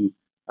to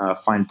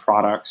find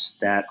products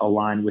that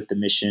align with the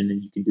mission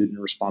and you can do it in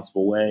a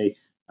responsible way,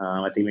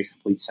 I think it makes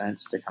complete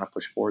sense to kind of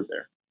push forward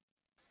there.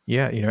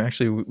 Yeah,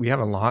 actually, we have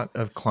a lot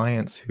of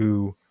clients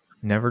who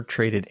never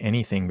traded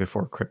anything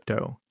before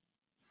crypto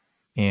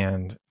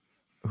and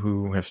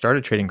who have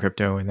started trading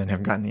crypto and then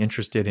have gotten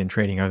interested in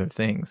trading other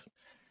things.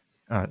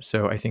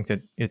 So I think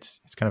that it's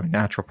kind of a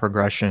natural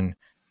progression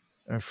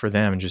for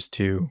them just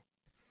to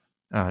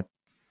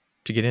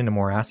get into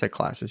more asset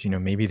classes.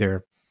 Maybe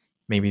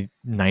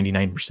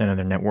 99% of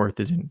their net worth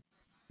is in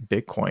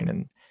Bitcoin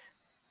and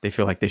they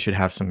feel like they should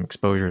have some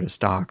exposure to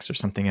stocks or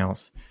something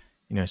else.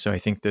 So I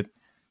think that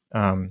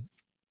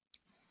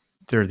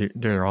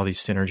there are all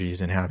these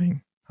synergies in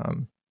having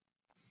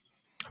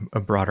a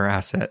broader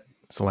asset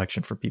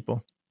selection for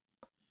people.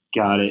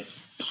 Got it.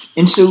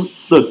 And so,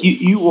 look,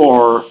 you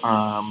are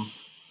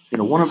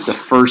one of the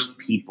first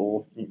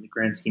people in the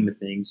grand scheme of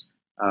things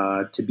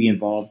to be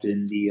involved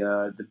in the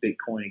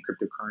Bitcoin and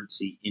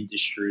cryptocurrency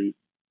industry,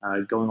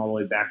 going all the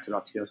way back to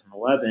about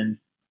 2011.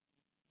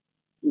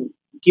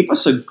 Give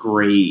us a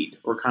grade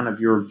or kind of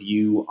your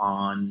view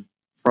on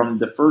from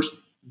the first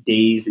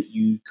days that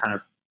you kind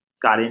of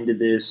got into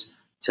this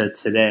to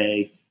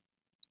today.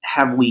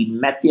 Have we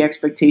met the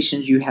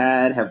expectations you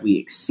had? Have we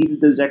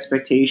exceeded those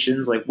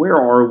expectations? Like, where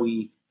are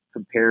we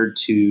compared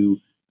to,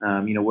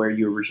 where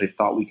you originally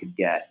thought we could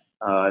get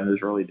in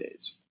those early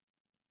days?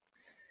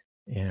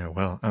 Yeah,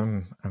 well,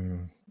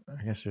 I'm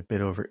I guess a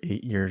bit over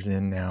 8 years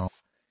in now.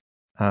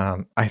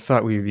 I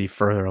thought we would be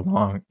further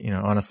along.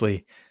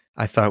 Honestly,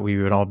 I thought we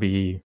would all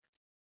be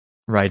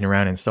riding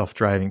around in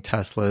self-driving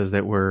Teslas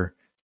that were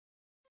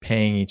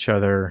paying each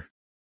other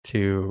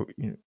to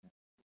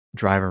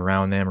drive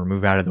around them or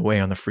move out of the way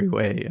on the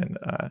freeway. And,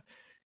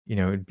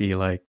 it'd be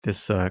like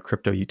this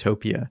crypto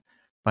utopia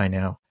by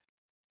now.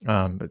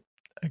 But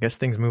I guess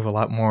things move a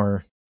lot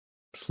more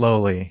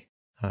slowly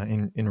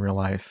in real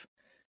life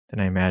than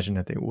I imagined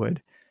that they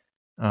would.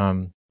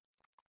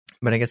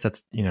 But I guess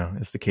that's,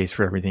 it's the case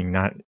for everything.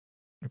 Not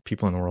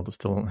people in the world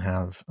still don't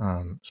have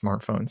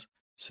smartphones.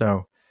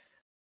 So,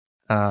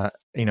 I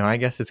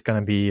guess it's going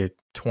to be a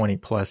 20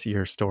 plus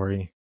year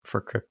story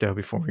for crypto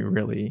before we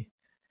really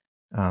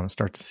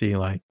start to see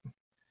like,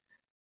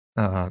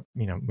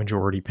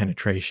 majority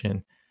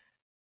penetration.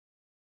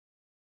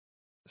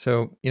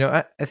 So,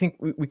 I think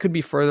we could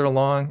be further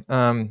along.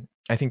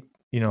 I think,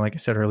 like I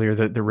said earlier,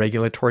 the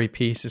regulatory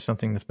piece is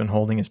something that's been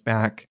holding us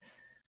back.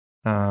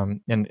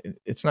 And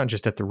it's not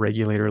just at the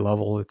regulator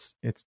level, it's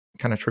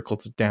kind of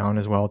trickles down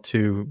as well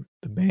to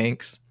the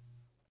banks.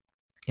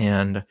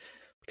 And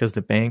because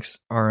the banks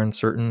are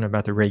uncertain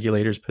about the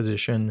regulator's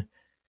position,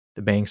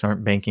 the banks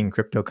aren't banking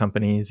crypto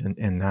companies,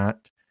 and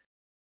that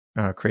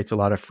creates a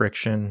lot of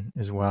friction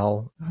as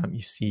well.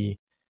 You see,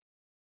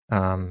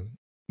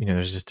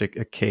 there's just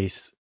a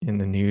case in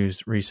the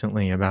news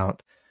recently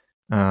about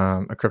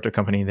a crypto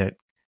company that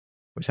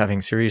was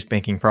having serious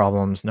banking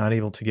problems, not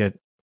able to get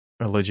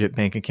a legit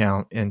bank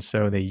account. And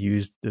so they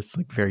used this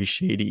like very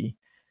shady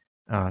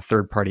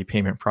third-party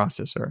payment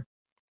processor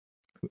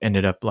who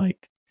ended up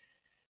like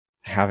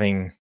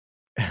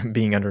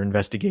being under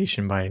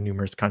investigation by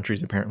numerous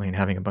countries apparently and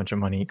having a bunch of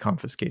money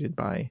confiscated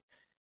by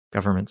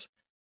governments.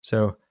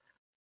 So,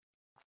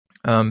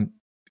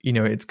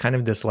 it's kind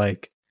of this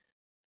like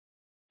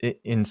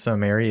in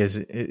some areas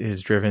it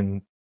has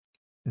driven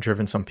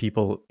some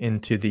people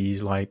into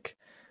these like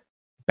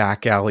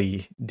back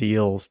alley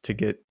deals to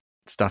get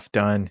stuff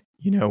done,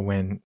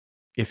 when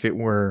if it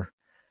were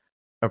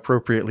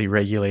appropriately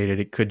regulated,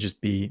 it could just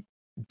be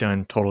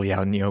done totally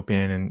out in the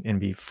open and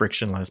be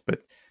frictionless.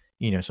 But,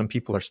 some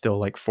people are still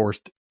like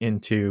forced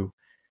into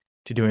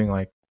doing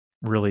like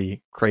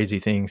really crazy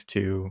things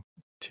to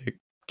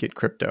get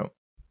crypto.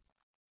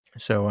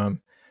 So,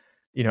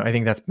 I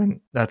think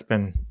that's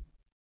been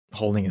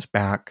holding us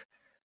back.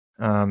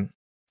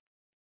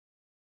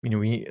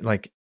 We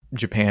like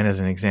Japan as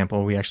an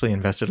example, we actually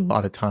invested a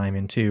lot of time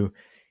into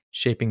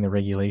shaping the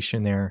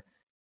regulation there.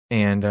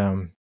 And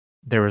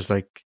there was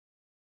like,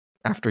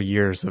 after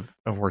years of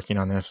working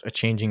on this, a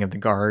changing of the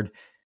guard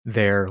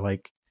there,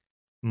 like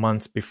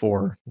months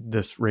before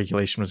this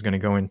regulation was going to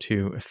go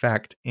into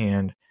effect.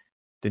 And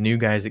the new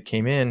guys that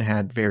came in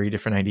had very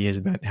different ideas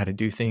about how to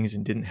do things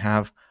and didn't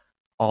have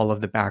all of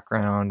the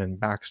background and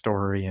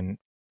backstory and,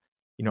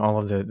 all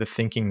of the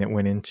thinking that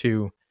went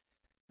into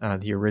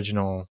the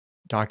original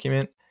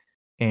document,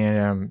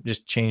 and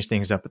just changed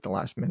things up at the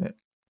last minute.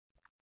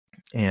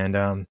 And,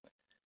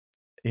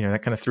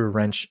 that kind of threw a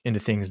wrench into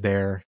things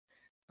there.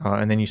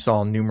 And then you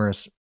saw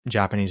numerous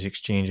Japanese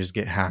exchanges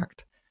get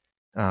hacked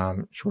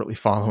shortly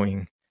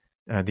following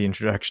the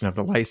introduction of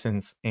the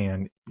license,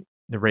 and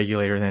the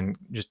regulator then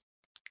just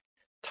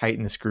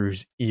tightened the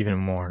screws even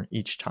more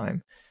each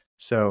time.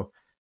 So,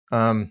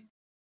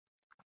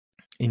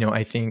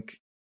 I think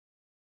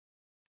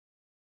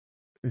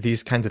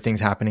these kinds of things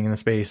happening in the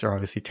space are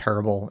obviously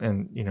terrible,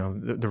 and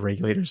the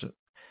regulators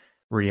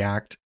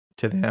react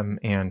to them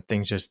and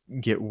things just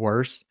get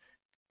worse.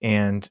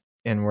 And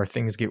where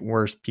things get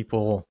worse,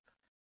 people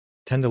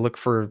tend to look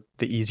for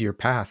the easier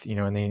path,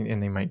 and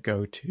they might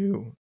go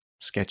to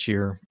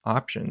sketchier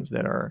options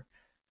that are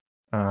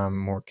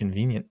more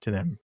convenient to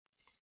them.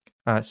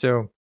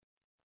 So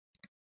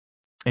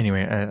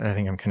anyway, I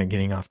think I'm kind of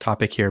getting off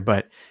topic here,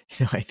 but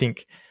I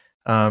think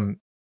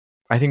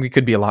we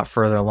could be a lot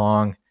further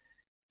along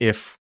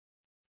if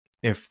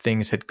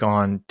things had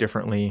gone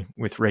differently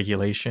with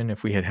regulation,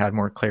 if we had had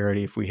more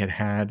clarity, if we had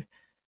had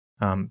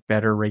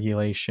better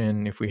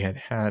regulation, if we had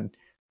had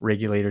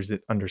regulators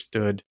that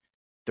understood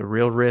the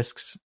real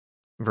risks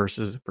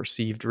versus the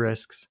perceived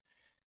risks,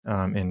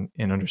 and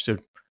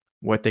understood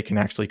what they can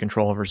actually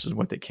control versus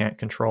what they can't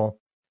control.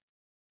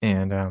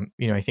 And,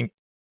 I think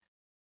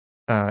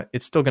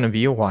it's still going to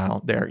be a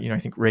while there. I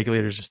think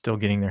regulators are still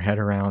getting their head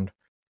around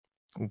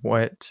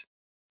what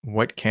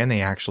can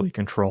they actually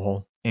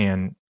control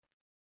and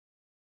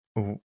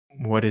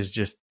what is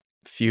just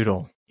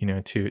futile,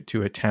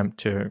 to attempt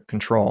to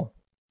control.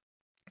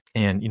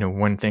 And,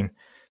 one thing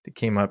that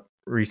came up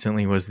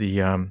recently was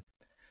the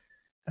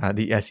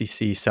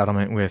SEC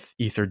settlement with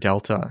Ether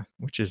Delta,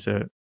 which is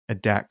a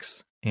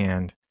DEX.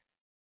 And,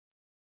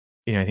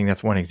 I think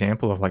that's one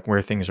example of like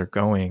where things are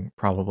going,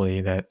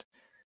 probably that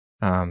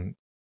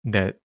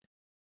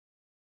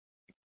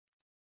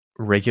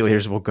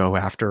regulators will go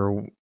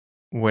after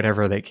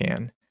whatever they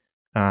can.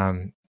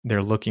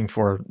 They're looking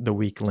for the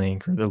weak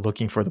link, or they're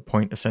looking for the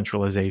point of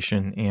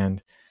centralization.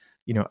 And,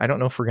 I don't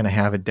know if we're going to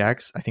have a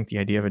DEX. I think the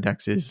idea of a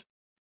DEX is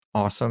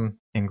awesome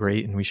and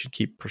great, and we should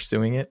keep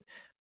pursuing it.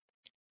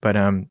 But,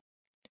 I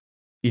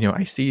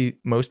see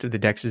most of the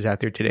DEXs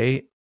out there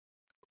today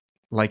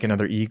like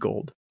another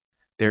e-gold.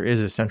 There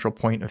is a central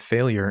point of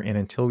failure. And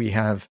until we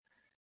have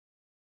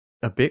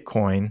a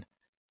Bitcoin,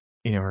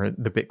 or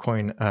the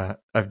Bitcoin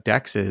of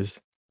DEXs,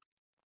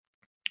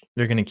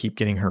 they're going to keep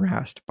getting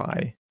harassed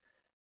by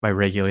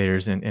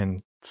regulators,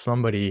 and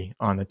somebody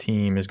on the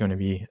team is going to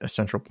be a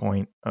central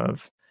point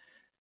of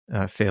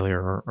failure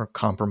or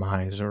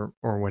compromise or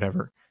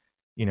whatever,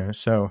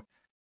 So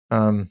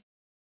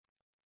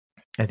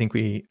I think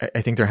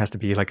there has to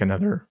be like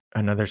another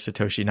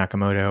Satoshi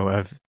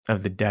Nakamoto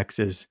of the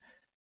DEXs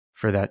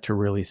for that to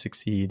really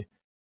succeed.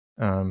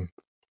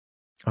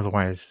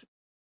 Otherwise,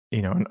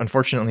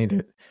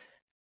 unfortunately,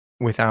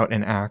 without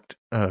an act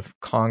of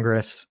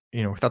Congress,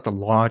 without the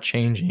law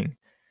changing,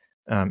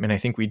 and I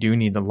think we do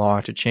need the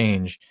law to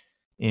change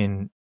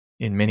in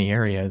many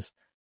areas,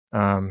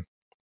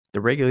 the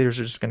regulators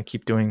are just going to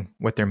keep doing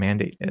what their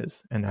mandate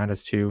is, and that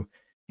is to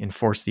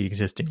enforce the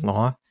existing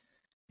law.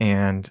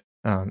 And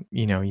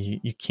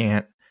you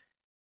can't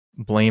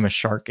blame a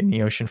shark in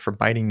the ocean for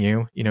biting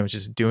you. It's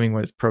just doing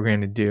what it's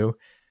programmed to do.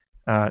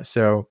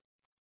 So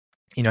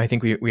I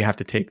think we have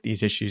to take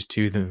these issues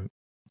to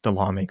the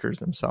lawmakers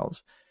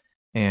themselves.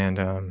 And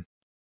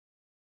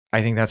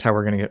I think that's how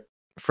we're going to get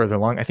further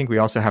along. I think we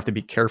also have to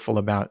be careful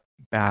about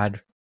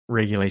bad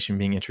regulation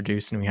being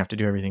introduced, and we have to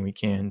do everything we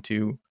can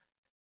to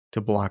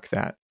block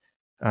that,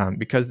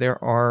 because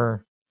there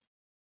are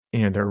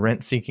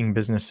rent-seeking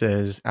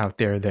businesses out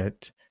there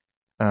that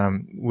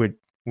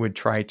would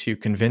try to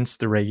convince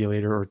the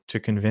regulator or to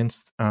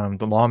convince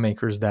the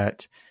lawmakers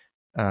that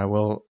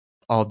all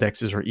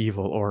DEXs are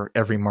evil, or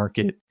every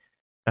market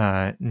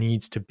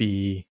needs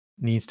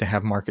to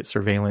have market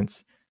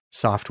surveillance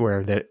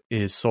software that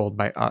is sold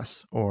by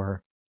us,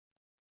 or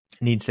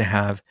needs to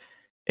have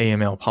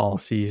AML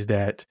policies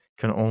that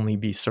can only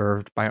be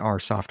served by our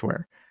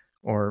software,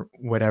 or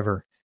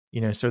whatever.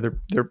 So there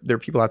are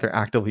people out there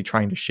actively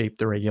trying to shape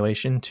the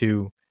regulation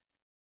to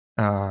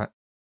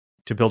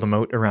build a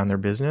moat around their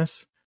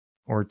business,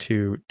 or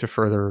to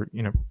further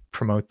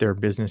promote their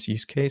business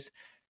use case.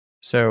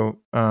 So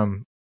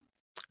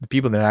the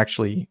people that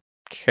actually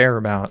care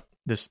about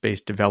this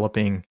space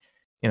developing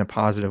in a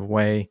positive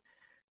way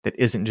that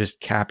isn't just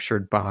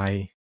captured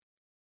by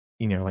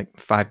like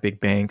 5 big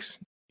banks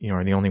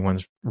are the only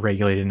ones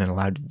regulated and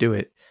allowed to do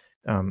it,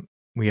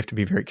 we have to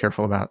be very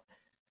careful about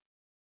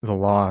the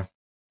law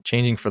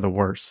changing for the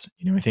worse.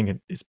 I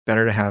think it's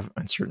better to have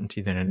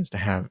uncertainty than it is to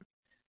have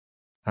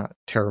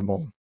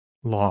terrible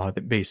law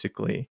that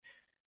basically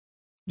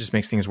just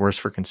makes things worse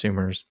for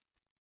consumers.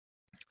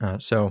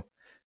 So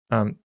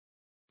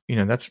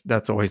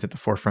that's always at the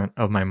forefront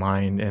of my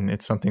mind, and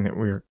it's something that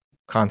we're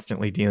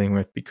constantly dealing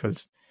with,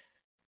 because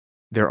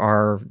there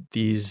are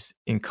these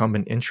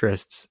incumbent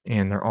interests,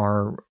 and there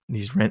are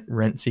these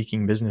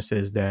rent-seeking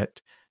businesses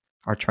that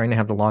are trying to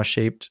have the law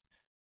shaped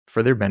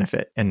for their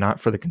benefit, and not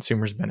for the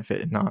consumer's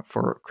benefit, and not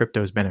for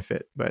crypto's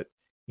benefit, but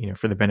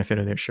for the benefit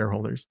of their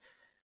shareholders.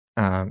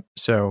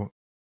 So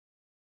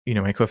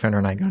my co-founder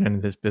and I got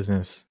into this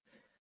business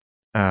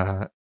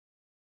to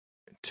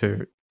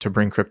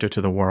bring crypto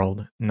to the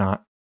world,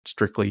 not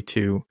strictly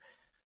to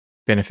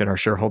benefit our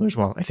shareholders.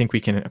 Well, I think we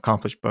can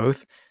accomplish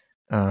both.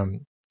 The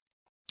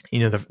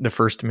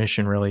first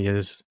mission really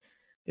is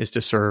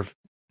to serve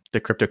the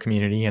crypto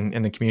community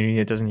and the community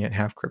that doesn't yet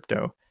have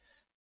crypto.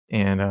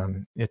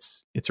 And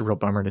it's a real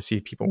bummer to see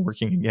people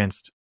working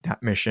against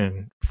that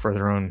mission for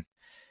their own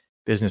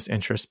business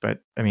interests.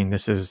 But I mean,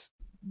 this is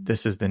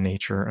the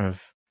nature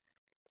of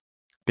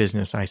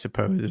business, I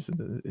suppose,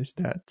 is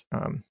that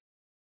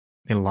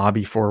they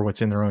lobby for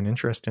what's in their own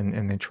interest,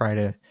 and they try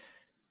to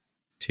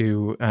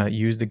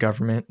use the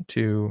government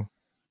to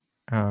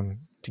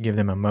give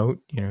them a moat.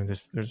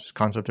 There's this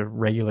concept of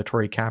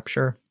regulatory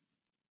capture.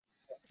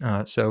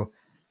 So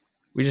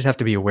we just have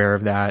to be aware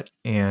of that,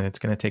 and it's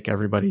going to take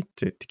everybody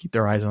to keep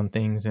their eyes on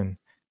things and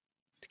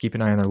to keep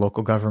an eye on their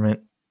local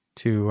government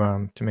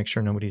to make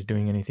sure nobody's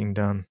doing anything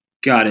dumb.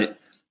 Got it.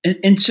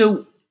 And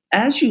so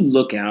as you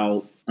look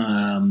out,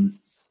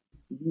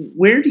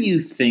 where do you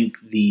think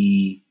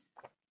the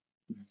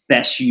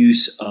best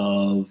use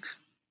of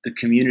the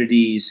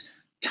community's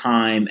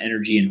time,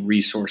 energy, and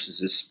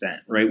resources is spent?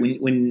 Right.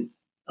 When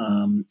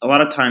a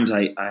lot of times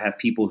I have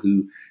people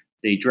who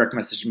they direct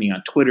message me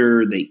on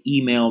Twitter, they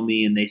email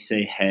me, and they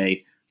say,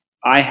 "Hey,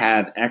 I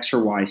have X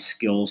or Y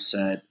skill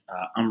set.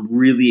 I'm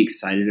really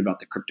excited about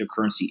the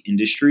cryptocurrency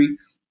industry.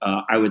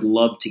 I would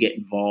love to get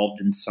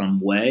involved in some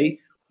way.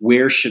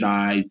 Where should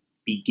I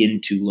begin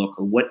to look,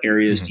 or what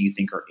areas do you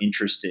think are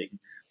interesting?"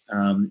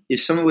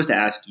 If someone was to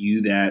ask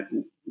you that,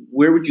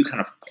 where would you kind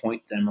of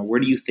point them, or where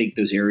do you think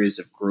those areas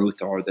of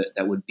growth are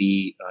that would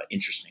be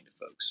interesting to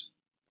folks?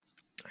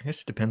 I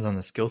guess it depends on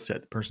the skill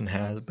set the person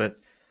has, but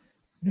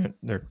there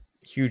are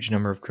a huge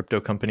number of crypto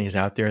companies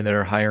out there that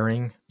are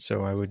hiring.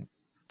 So I would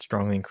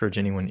strongly encourage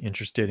anyone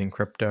interested in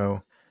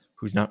crypto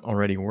who's not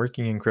already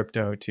working in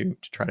crypto to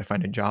try to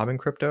find a job in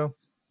crypto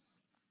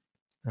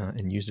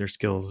and use their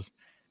skills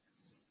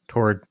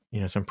toward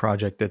some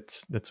project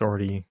that's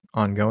already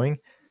ongoing.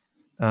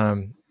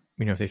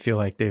 If they feel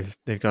like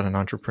they've got an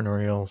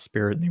entrepreneurial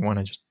spirit and they want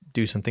to just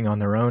do something on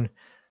their own,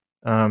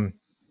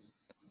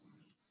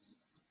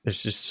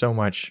 there's just so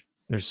much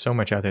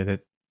out there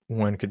that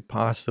one could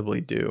possibly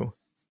do.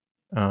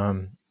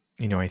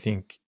 I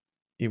think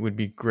it would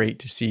be great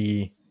to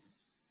see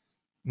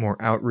more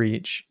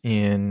outreach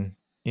in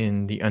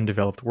the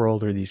undeveloped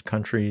world, or these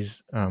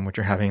countries which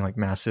are having like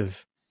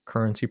massive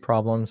currency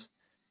problems.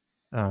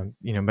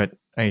 But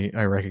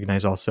I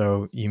recognize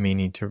also you may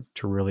need to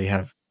really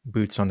have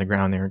boots on the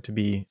ground there to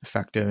be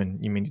effective,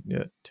 and you may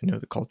need to know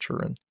the culture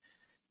and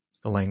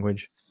the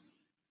language.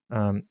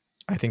 I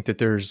think that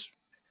there's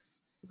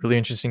really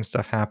interesting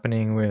stuff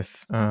happening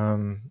with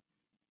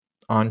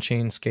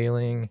on-chain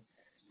scaling,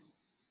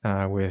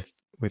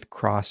 with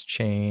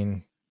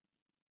cross-chain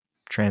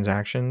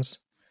transactions.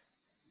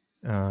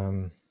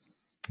 I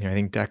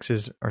think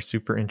DEXs are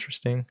super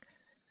interesting.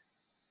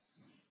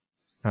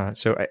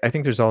 So I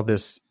think there's all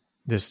this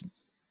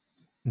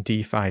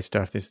DeFi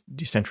stuff, this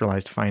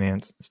decentralized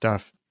finance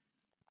stuff,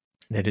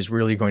 that is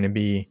really going to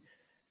be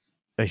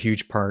a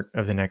huge part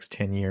of the next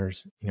 10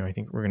 years. I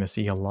think we're going to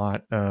see a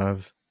lot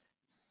of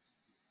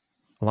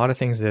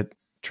things that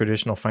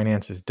traditional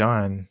finance has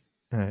done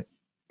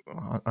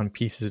on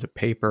pieces of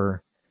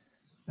paper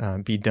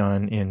be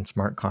done in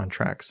smart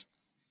contracts.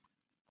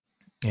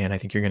 And I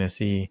think you're going to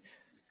see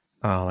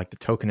like the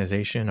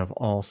tokenization of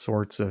all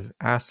sorts of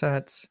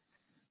assets.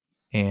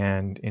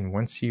 And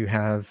once you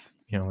have,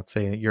 let's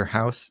say your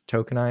house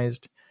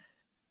tokenized,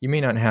 you may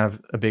not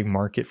have a big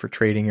market for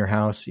trading your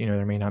house.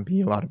 There may not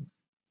be a lot of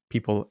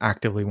people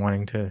actively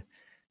wanting to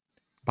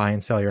buy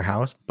and sell your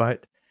house.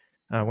 But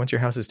once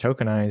your house is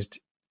tokenized,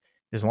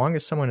 as long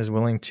as someone is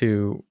willing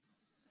to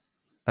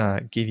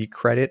give you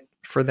credit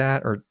for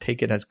that or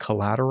take it as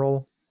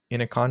collateral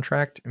in a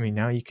contract, I mean,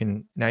 now you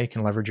can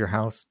leverage your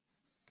house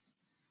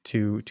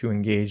to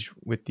engage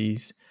with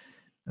these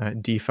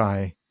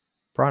DeFi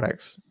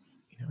products.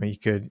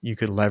 You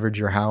could leverage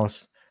your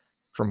house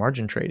for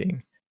margin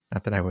trading.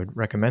 Not that I would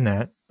recommend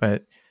that,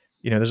 but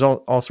there's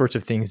all sorts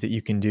of things that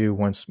you can do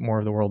once more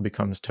of the world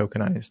becomes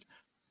tokenized.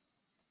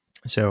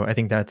 So I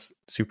think that's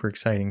super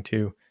exciting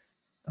too.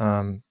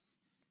 I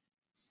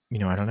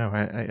don't know.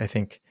 I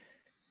think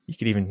you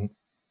could even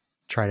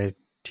try to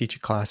teach a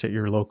class at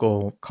your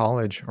local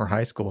college or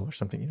high school or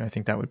something. I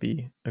think that would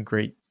be a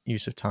great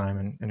use of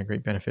time and a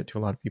great benefit to a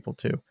lot of people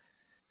too.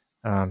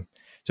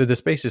 So the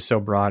space is so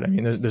broad. I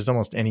mean, there's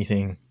almost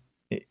anything,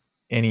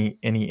 any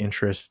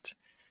interest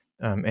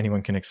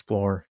anyone can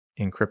explore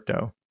in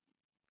crypto.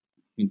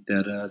 I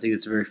think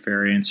that's a very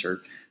fair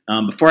answer.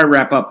 Before I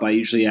wrap up, I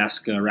usually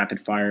ask a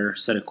rapid fire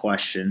set of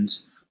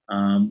questions.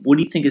 What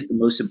do you think is the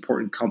most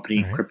important company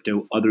in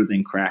crypto other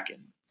than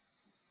Kraken?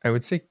 I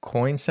would say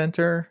Coin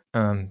Center,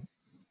 or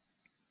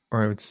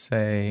I would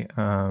say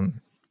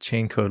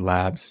Chain Code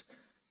Labs.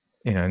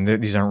 And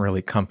these aren't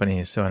really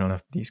companies, so I don't know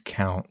if these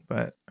count,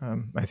 but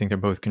I think they're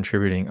both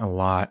contributing a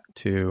lot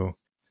to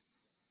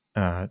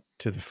the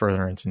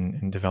furtherance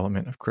and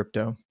development of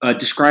crypto.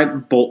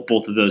 Describe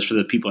both of those for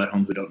the people at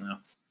home who don't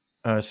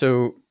know.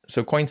 So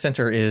Coin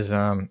Center is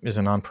a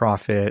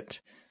nonprofit,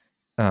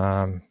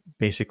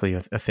 basically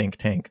a think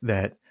tank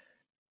that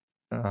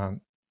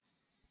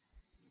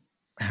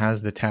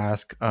has the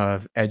task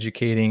of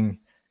educating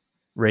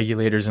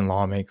regulators and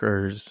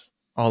lawmakers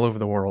all over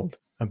the world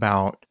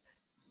about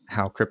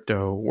how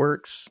crypto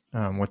works,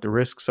 what the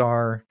risks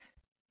are,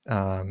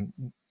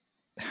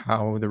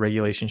 how the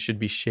regulation should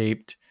be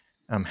shaped,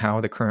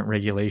 how the current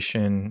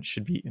regulation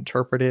should be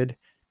interpreted.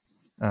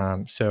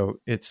 So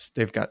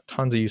they've got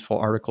tons of useful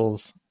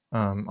articles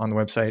on the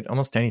website.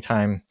 Almost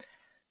anytime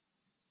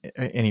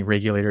any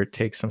regulator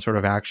takes some sort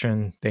of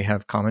action, they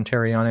have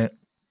commentary on it,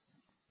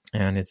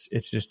 and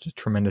it's just a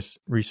tremendous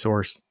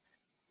resource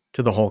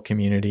to the whole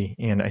community.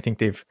 And I think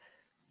they've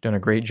done a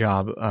great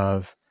job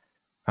of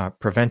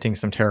preventing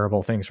some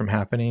terrible things from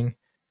happening,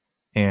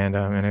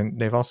 and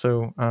they've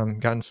also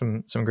gotten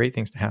some great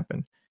things to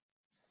happen.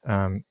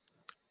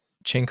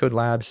 Chain Code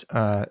Labs,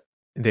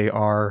 they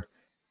are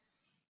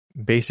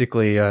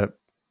basically a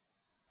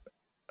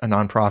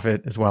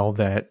nonprofit as well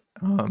that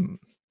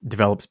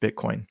develops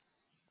Bitcoin,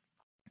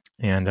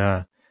 and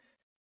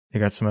they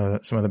got some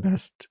of the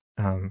best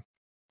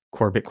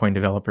core Bitcoin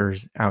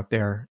developers out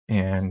there,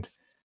 and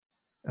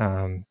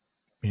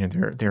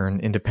they're an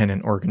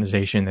independent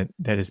organization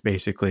that is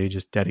basically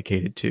just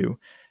dedicated to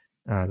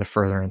the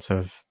furtherance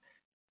of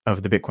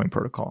the Bitcoin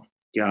protocol.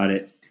 Got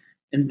it.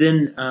 And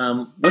then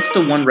what's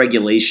the one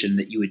regulation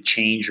that you would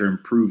change or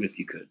improve if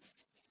you could?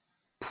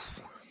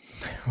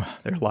 Well,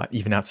 there are a lot,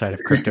 even outside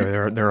of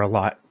crypto. there are a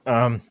lot.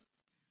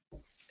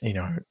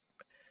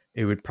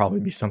 It would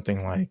probably be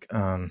something like,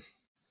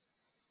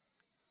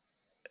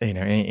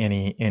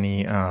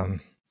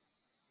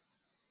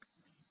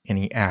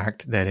 any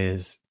act that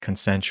is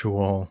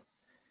consensual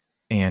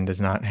and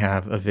does not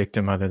have a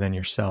victim other than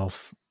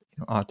yourself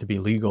ought to be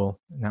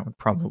legal, and that would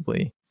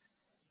probably,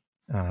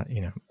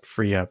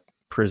 free up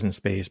prison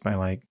space by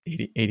like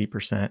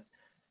 80%.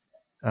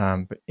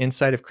 But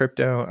inside of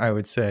crypto, I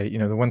would say,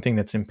 the one thing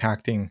that's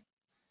impacting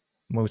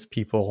most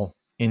people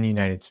in the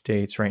United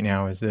States right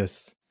now is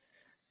this,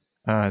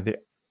 the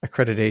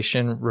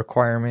accreditation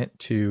requirement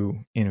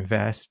to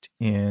invest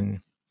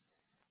in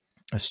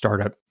a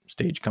startup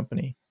stage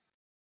company.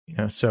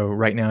 So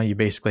right now you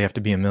basically have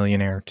to be a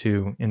millionaire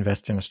to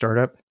invest in a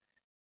startup.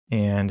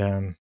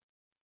 And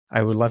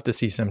I would love to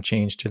see some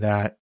change to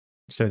that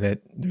so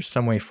that there's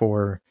some way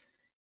for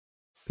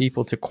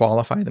people to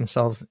qualify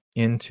themselves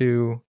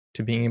into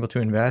being able to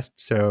invest.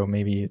 So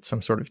maybe it's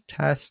some sort of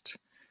test,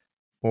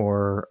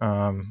 or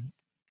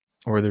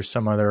there's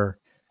some other,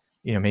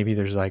 maybe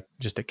there's like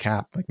just a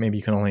cap, like maybe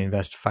you can only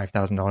invest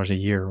 $5,000 a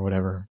year or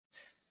whatever.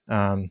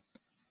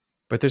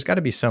 But there's got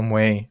to be some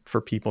way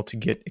for people to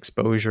get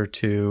exposure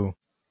to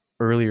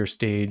earlier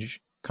stage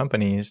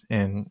companies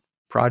and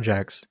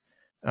projects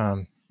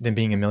than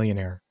being a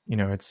millionaire.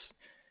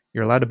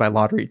 You're allowed to buy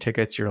lottery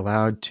tickets, you're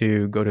allowed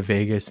to go to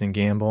Vegas and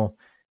gamble,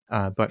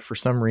 but for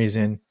some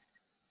reason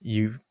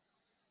you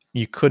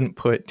couldn't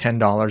put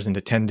 $10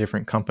 into 10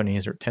 different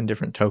companies or 10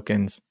 different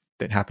tokens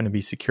that happen to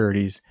be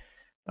securities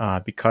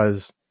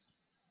because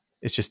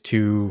it's just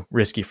too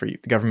risky for you.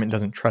 The government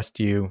doesn't trust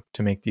you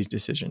to make these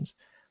decisions.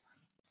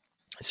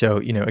 So,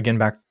 again,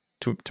 back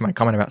to my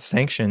comment about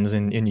sanctions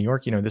in New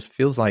York, this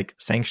feels like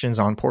sanctions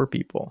on poor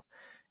people.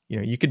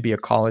 You could be a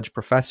college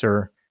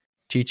professor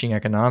teaching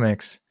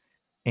economics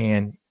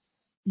and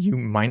you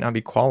might not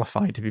be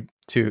qualified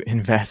to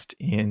invest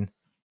in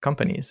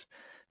companies.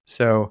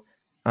 So,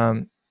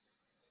 that's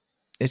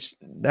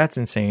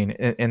insane.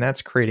 And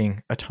that's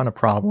creating a ton of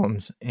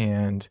problems.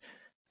 And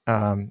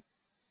how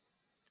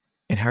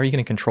are you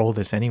going to control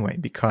this anyway?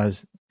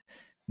 Because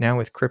now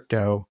with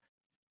crypto,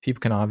 people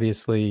can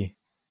obviously,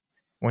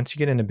 once you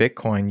get into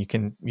Bitcoin,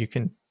 you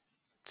can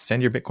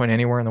send your Bitcoin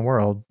anywhere in the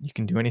world. You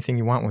can do anything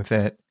you want with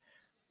it.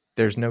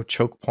 There's no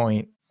choke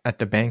point at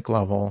the bank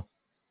level.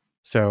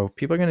 So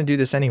people are going to do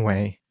this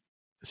anyway.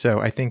 So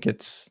I think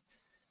it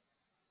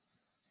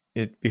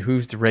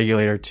behooves the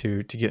regulator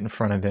to get in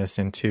front of this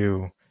and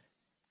to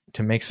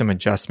make some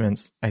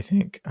adjustments, I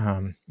think,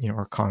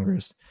 or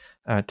Congress,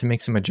 to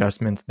make some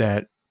adjustments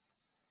that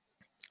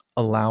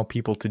allow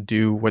people to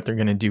do what they're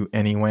going to do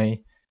anyway,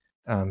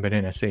 but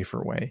in a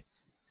safer way.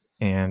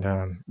 And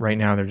right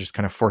now they're just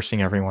kind of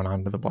forcing everyone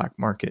onto the black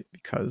market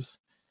because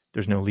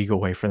there's no legal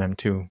way for them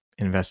to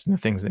invest in the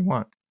things they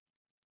want.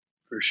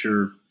 For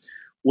sure.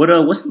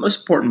 What's the most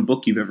important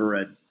book you've ever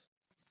read?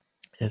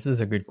 This is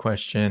a good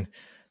question.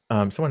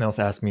 Someone else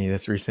asked me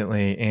this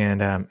recently,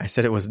 and I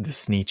said it was The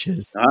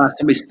Sneetches.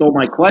 Somebody stole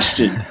my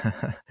question.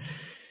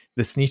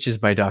 The Sneetches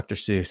by Dr.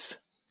 Seuss.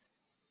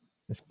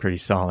 It's pretty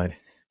solid.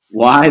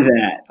 Why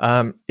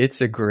that?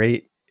 It's a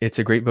great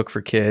book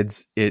for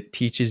kids. It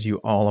teaches you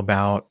all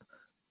about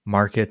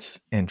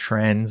markets and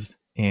trends,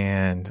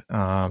 and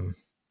I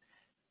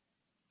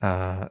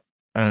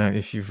don't know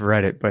if you've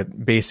read it,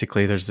 but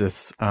basically there's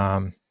this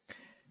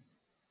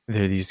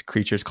there are these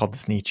creatures called the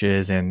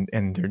Sneetches,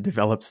 and there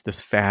develops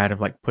this fad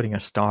of like putting a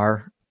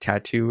star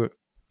tattoo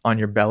on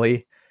your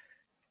belly,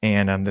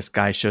 and this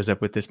guy shows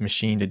up with this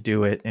machine to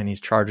do it, and he's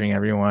charging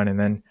everyone,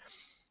 and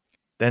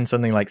then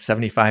something like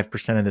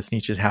 75% of the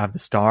Sneetches have the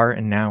star,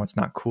 and now it's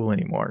not cool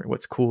anymore.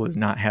 What's cool is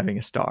not having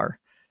a star.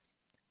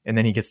 And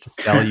then he gets to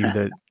sell you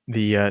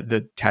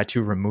the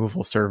tattoo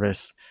removal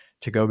service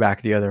to go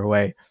back the other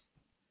way.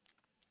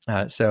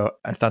 So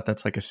I thought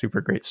that's like a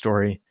super great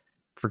story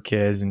for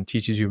kids, and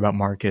teaches you about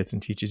markets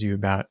and teaches you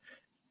about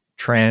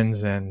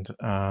trends, and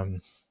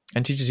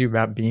teaches you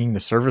about being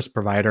the service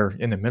provider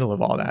in the middle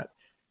of all that.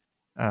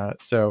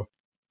 So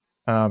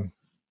I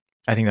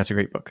think that's a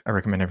great book. I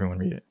recommend everyone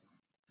read it.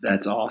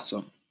 That's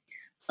awesome.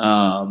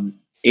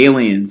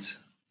 Aliens,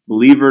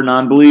 believer,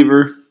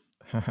 non-believer?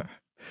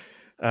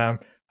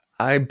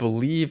 I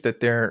believe that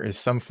there is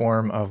some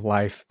form of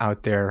life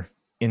out there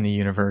in the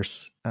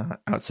universe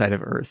outside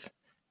of Earth,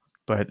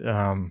 but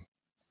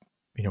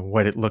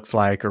what it looks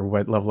like or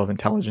what level of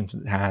intelligence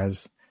it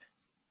has,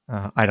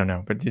 I don't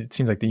know. But it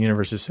seems like the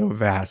universe is so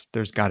vast.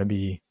 There's got to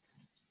be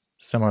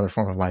some other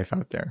form of life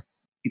out there.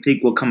 You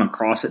think we'll come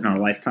across it in our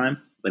lifetime?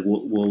 Like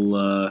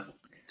we'll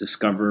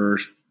discover,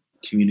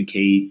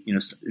 communicate,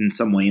 in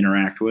some way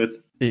interact with?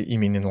 You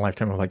mean in the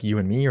lifetime of like you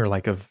and me, or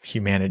like of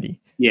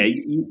humanity? Yeah,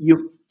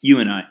 you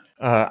and I.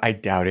 I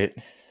doubt it.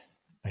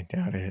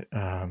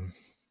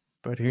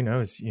 But who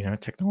knows?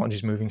 Technology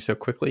is moving so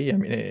quickly. I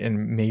mean,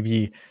 and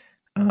maybe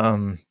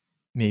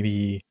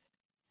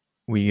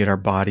we get our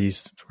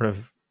bodies sort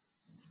of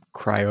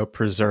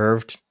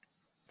cryopreserved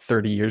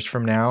 30 years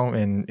from now,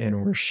 and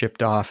we're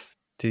shipped off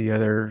to the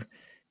other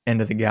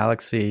end of the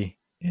galaxy,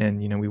 and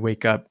we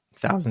wake up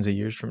thousands of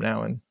years from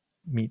now and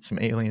meet some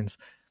aliens.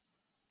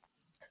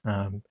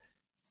 But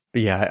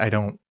yeah, I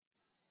don't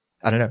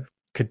know.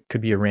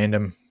 Could be a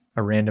random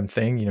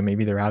thing.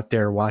 Maybe they're out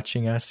there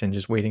watching us and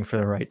just waiting for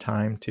the right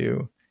time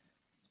to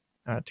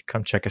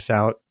come check us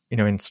out.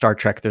 In Star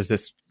Trek, there's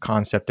this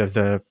concept of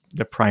the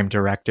prime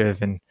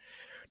directive, and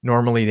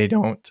normally they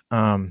don't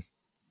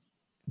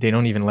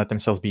even let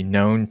themselves be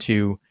known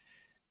to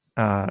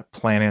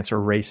planets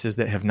or races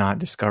that have not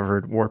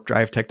discovered warp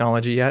drive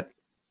technology yet.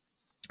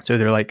 So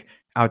they're like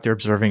out there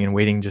observing and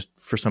waiting just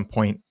for some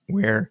point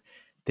where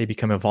they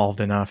become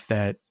evolved enough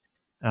that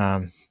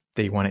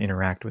they want to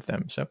interact with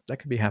them. So that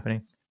could be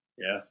happening.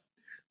 Yeah,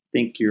 I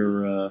think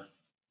you're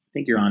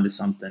onto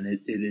something.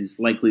 It is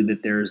likely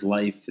that there is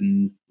life,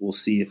 and we'll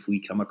see if we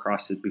come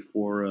across it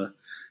before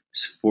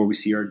we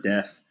see our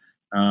death.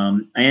 I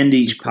end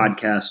each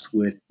podcast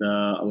with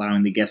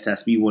allowing the guest to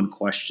ask me one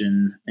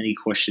question. Any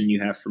question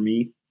you have for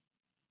me?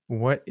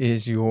 What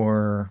is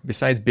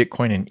besides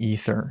Bitcoin and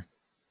Ether,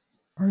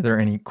 are there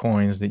any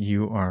coins that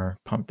you are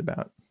pumped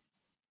about?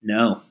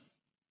 No.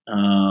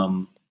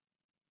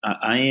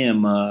 I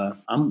am,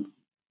 I'm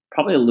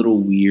probably a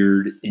little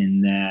weird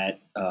in that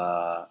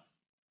I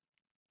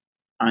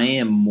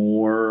am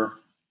more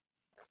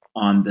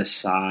on the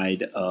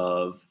side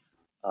of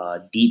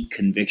deep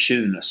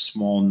conviction in a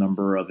small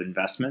number of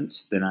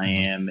investments than I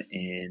am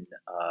in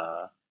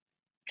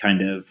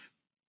kind of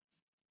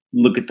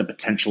look at the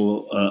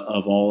potential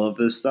of all of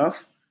this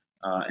stuff.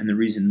 And the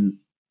reason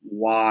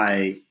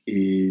why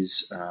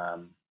is, I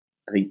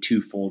think,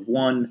 twofold.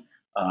 One,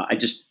 I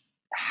just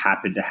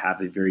happen to have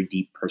a very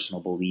deep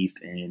personal belief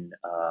in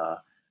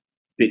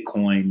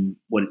Bitcoin,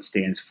 what it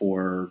stands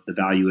for, the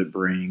value it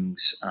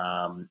brings,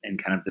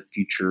 and kind of the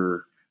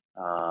future,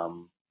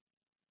 how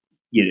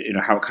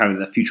kind of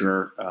the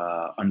future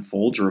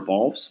unfolds or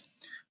evolves.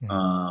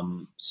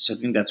 So I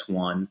think that's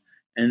one.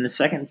 And the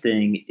second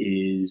thing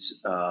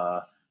is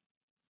I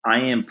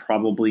am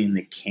probably in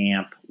the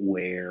camp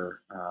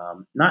where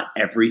not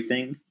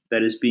everything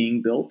that is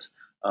being built,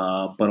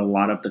 but a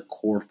lot of the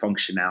core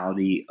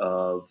functionality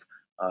of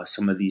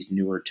some of these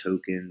newer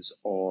tokens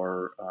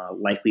are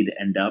likely to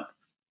end up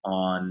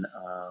on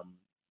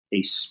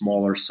a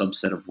smaller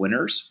subset of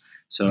winners.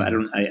 So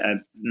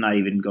I'm not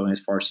even going as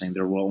far as saying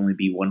there will only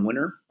be one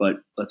winner, but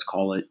let's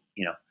call it,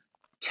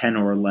 10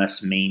 or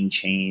less main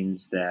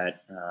chains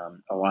that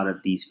a lot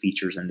of these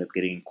features end up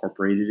getting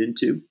incorporated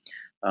into.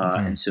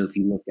 And so if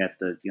you look at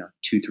the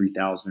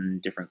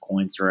 2,000-3,000 different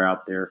coins that are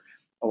out there,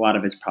 a lot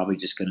of it's probably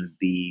just going to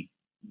be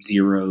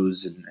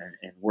zeros and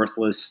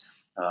worthless.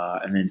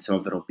 And then some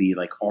of it will be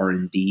like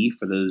R&D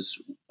for those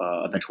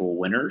eventual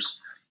winners.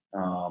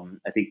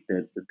 I think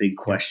that the big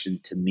question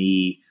to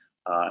me,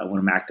 what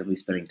I'm actively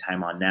spending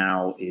time on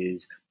now,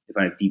 is if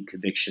I have deep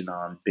conviction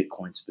on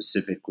Bitcoin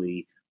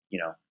specifically,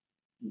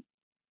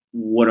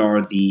 what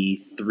are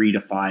the 3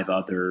 to 5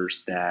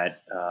 others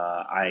that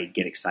I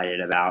get excited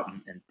about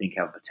and think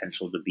have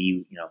potential to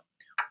be,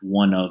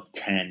 one of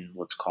 10,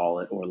 let's call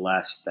it, or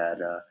less that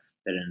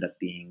end up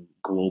being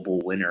global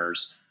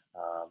winners.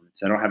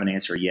 So I don't have an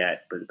answer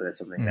yet, but it's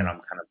something that I'm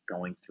kind of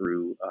going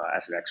through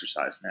as an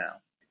exercise now.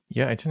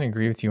 Yeah, I tend to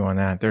agree with you on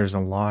that. There's a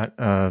lot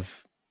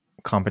of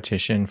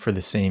competition for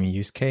the same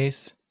use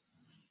case.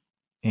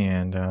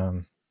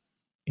 And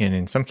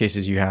in some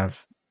cases you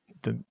have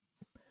the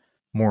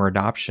more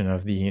adoption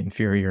of the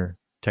inferior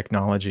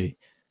technology.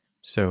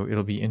 So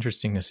it'll be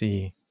interesting to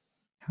see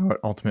how it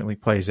ultimately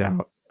plays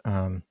out.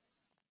 But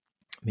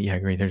yeah, I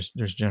agree. There's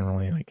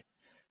generally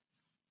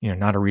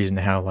not a reason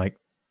to have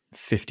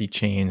 50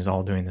 chains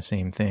all doing the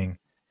same thing,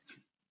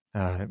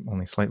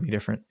 only slightly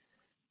different.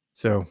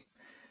 So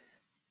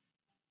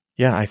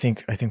yeah, I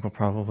think we'll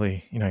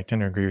probably, I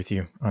tend to agree with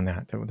you on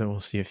that we'll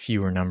see a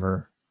fewer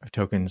number of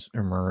tokens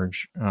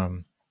emerge,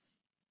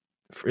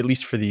 at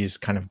least for these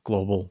kind of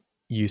global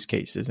use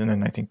cases. And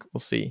then I think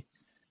we'll see,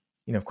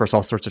 of course,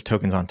 all sorts of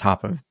tokens on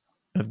top of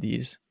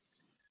these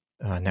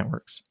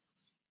networks.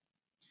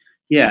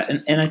 Yeah,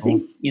 and I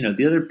think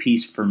the other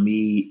piece for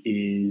me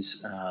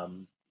is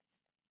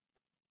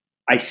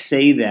I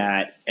say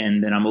that,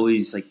 and then I'm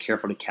always like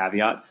careful to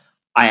caveat.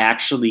 I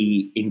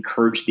actually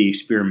encourage the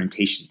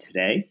experimentation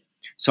today.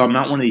 So I'm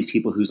not one of these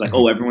people who's like,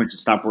 oh, everyone should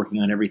stop working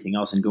on everything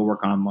else and go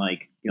work on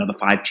the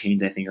 5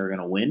 chains I think are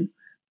going to win.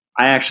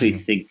 I actually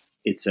think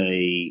it's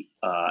a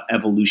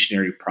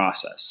evolutionary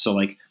process. So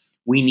like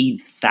we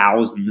need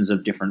thousands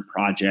of different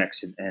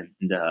projects and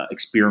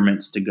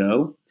experiments to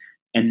go.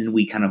 And then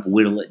we kind of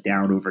whittle it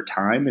down over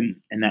time.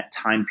 And that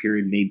time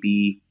period may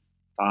be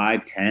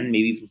 5, 10,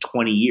 maybe even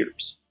 20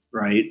 years.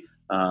 Right.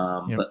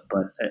 But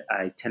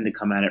I tend to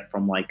come at it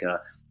from like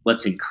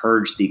let's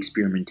encourage the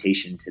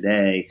experimentation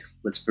today.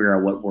 Let's figure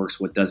out what works,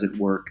 what doesn't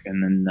work.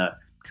 And then the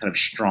kind of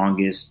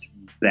strongest,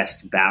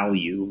 best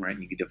value, right?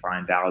 You can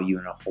define value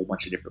in a whole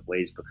bunch of different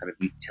ways, but kind of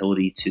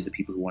utility to the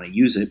people who want to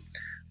use it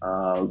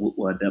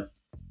will end up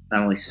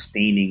not only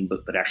sustaining,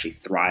 but actually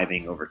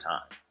thriving over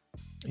time.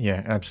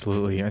 Yeah,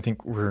 absolutely. I think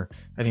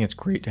it's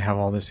great to have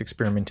all this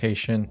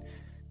experimentation,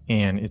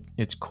 and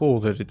it's cool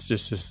that it's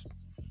just this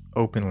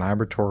open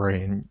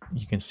laboratory and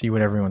you can see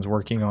what everyone's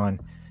working on.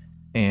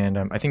 And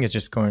I think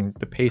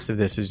the pace of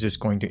this is just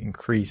going to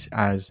increase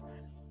as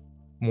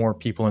more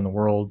people in the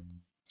world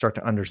start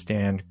to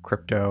understand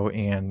crypto,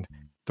 and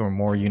there are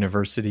more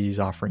universities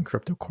offering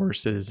crypto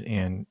courses,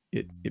 and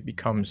it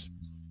becomes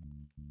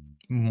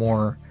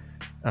more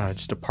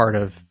just a part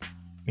of,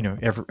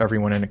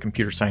 everyone in a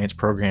computer science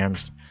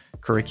program's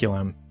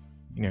curriculum,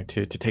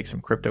 to take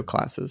some crypto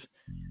classes.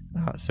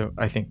 So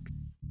I think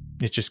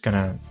it's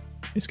going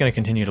to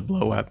continue to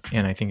blow up,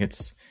 and I think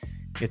it's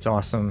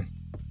awesome.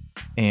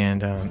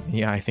 And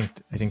I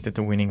think that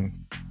the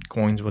winning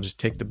coins will just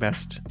take the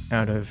best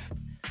out of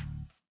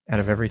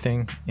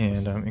everything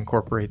and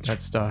incorporate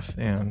that stuff,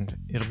 and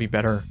it'll be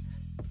better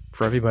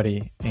for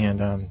everybody.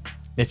 And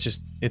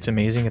it's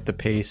amazing at the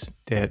pace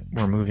that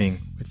we're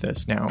moving with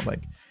this now.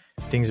 Like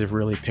things have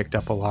really picked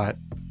up a lot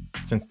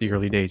since the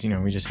early days.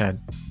 We just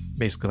had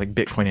basically like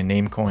Bitcoin and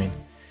Namecoin,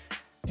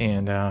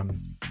 and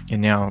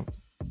now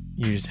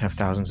you just have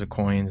thousands of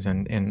coins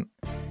and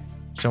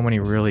so many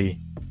really,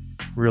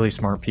 really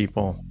smart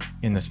people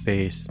in the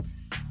space.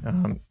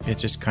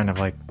 It's just kind of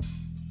like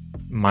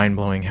mind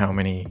blowing how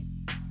many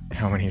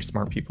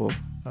smart people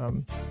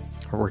are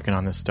working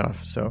on this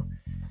stuff. So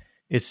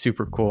it's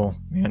super cool,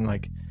 man.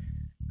 Like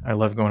I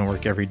love going to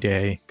work every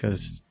day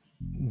because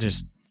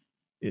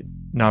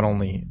not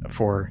only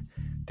for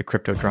the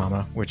crypto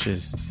drama, which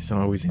is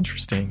always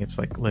interesting. It's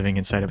like living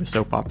inside of a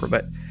soap opera,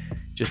 but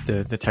just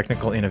the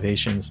technical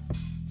innovations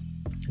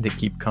that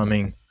keep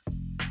coming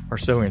are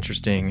so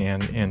interesting,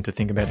 and to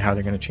think about how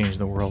they're going to change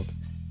the world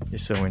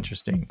is so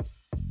interesting.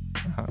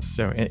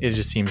 So it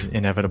just seems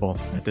inevitable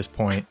at this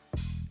point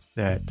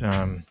that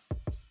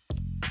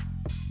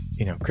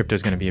crypto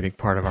is going to be a big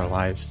part of our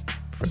lives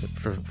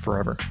for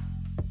forever.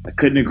 I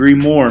couldn't agree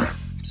more.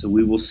 So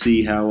we will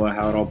see how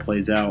it all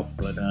plays out.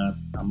 But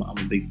I'm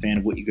a big fan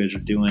of what you guys are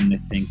doing. I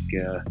think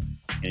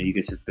you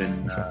guys have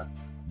been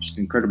just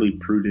incredibly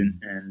prudent,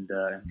 and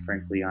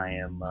frankly, I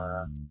am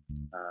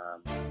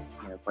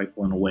quite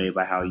blown away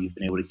by how you've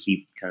been able to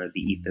keep kind of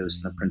the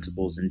ethos and the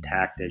principles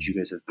intact as you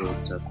guys have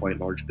built a quite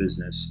large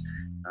business.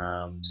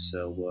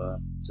 So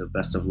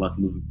best of luck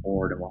moving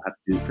forward, and we'll have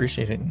to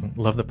appreciate it.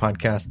 Love the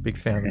podcast. Big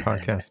fan of the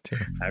podcast too.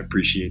 I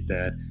appreciate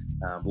that.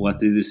 We'll have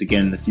to do this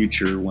again in the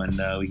future when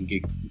we can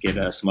get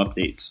some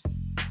updates.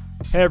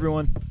 Hey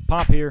everyone,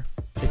 Pomp here.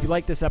 If you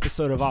like this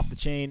episode of Off the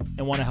Chain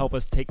and want to help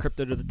us take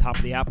crypto to the top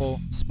of the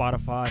Apple,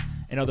 Spotify,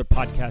 and other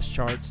podcast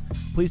charts,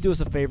 please do us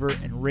a favor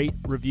and rate,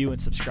 review,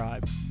 and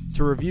subscribe.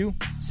 To review,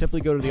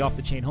 simply go to the Off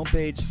the Chain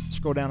homepage,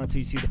 scroll down until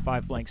you see the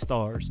 5 blank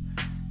stars.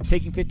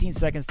 Taking 15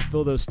 seconds to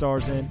fill those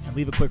stars in and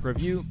leave a quick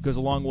review goes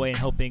a long way in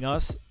helping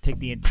us take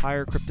the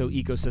entire crypto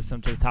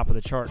ecosystem to the top of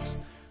the charts.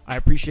 I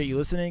appreciate you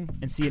listening,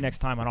 and see you next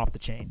time on Off the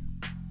Chain.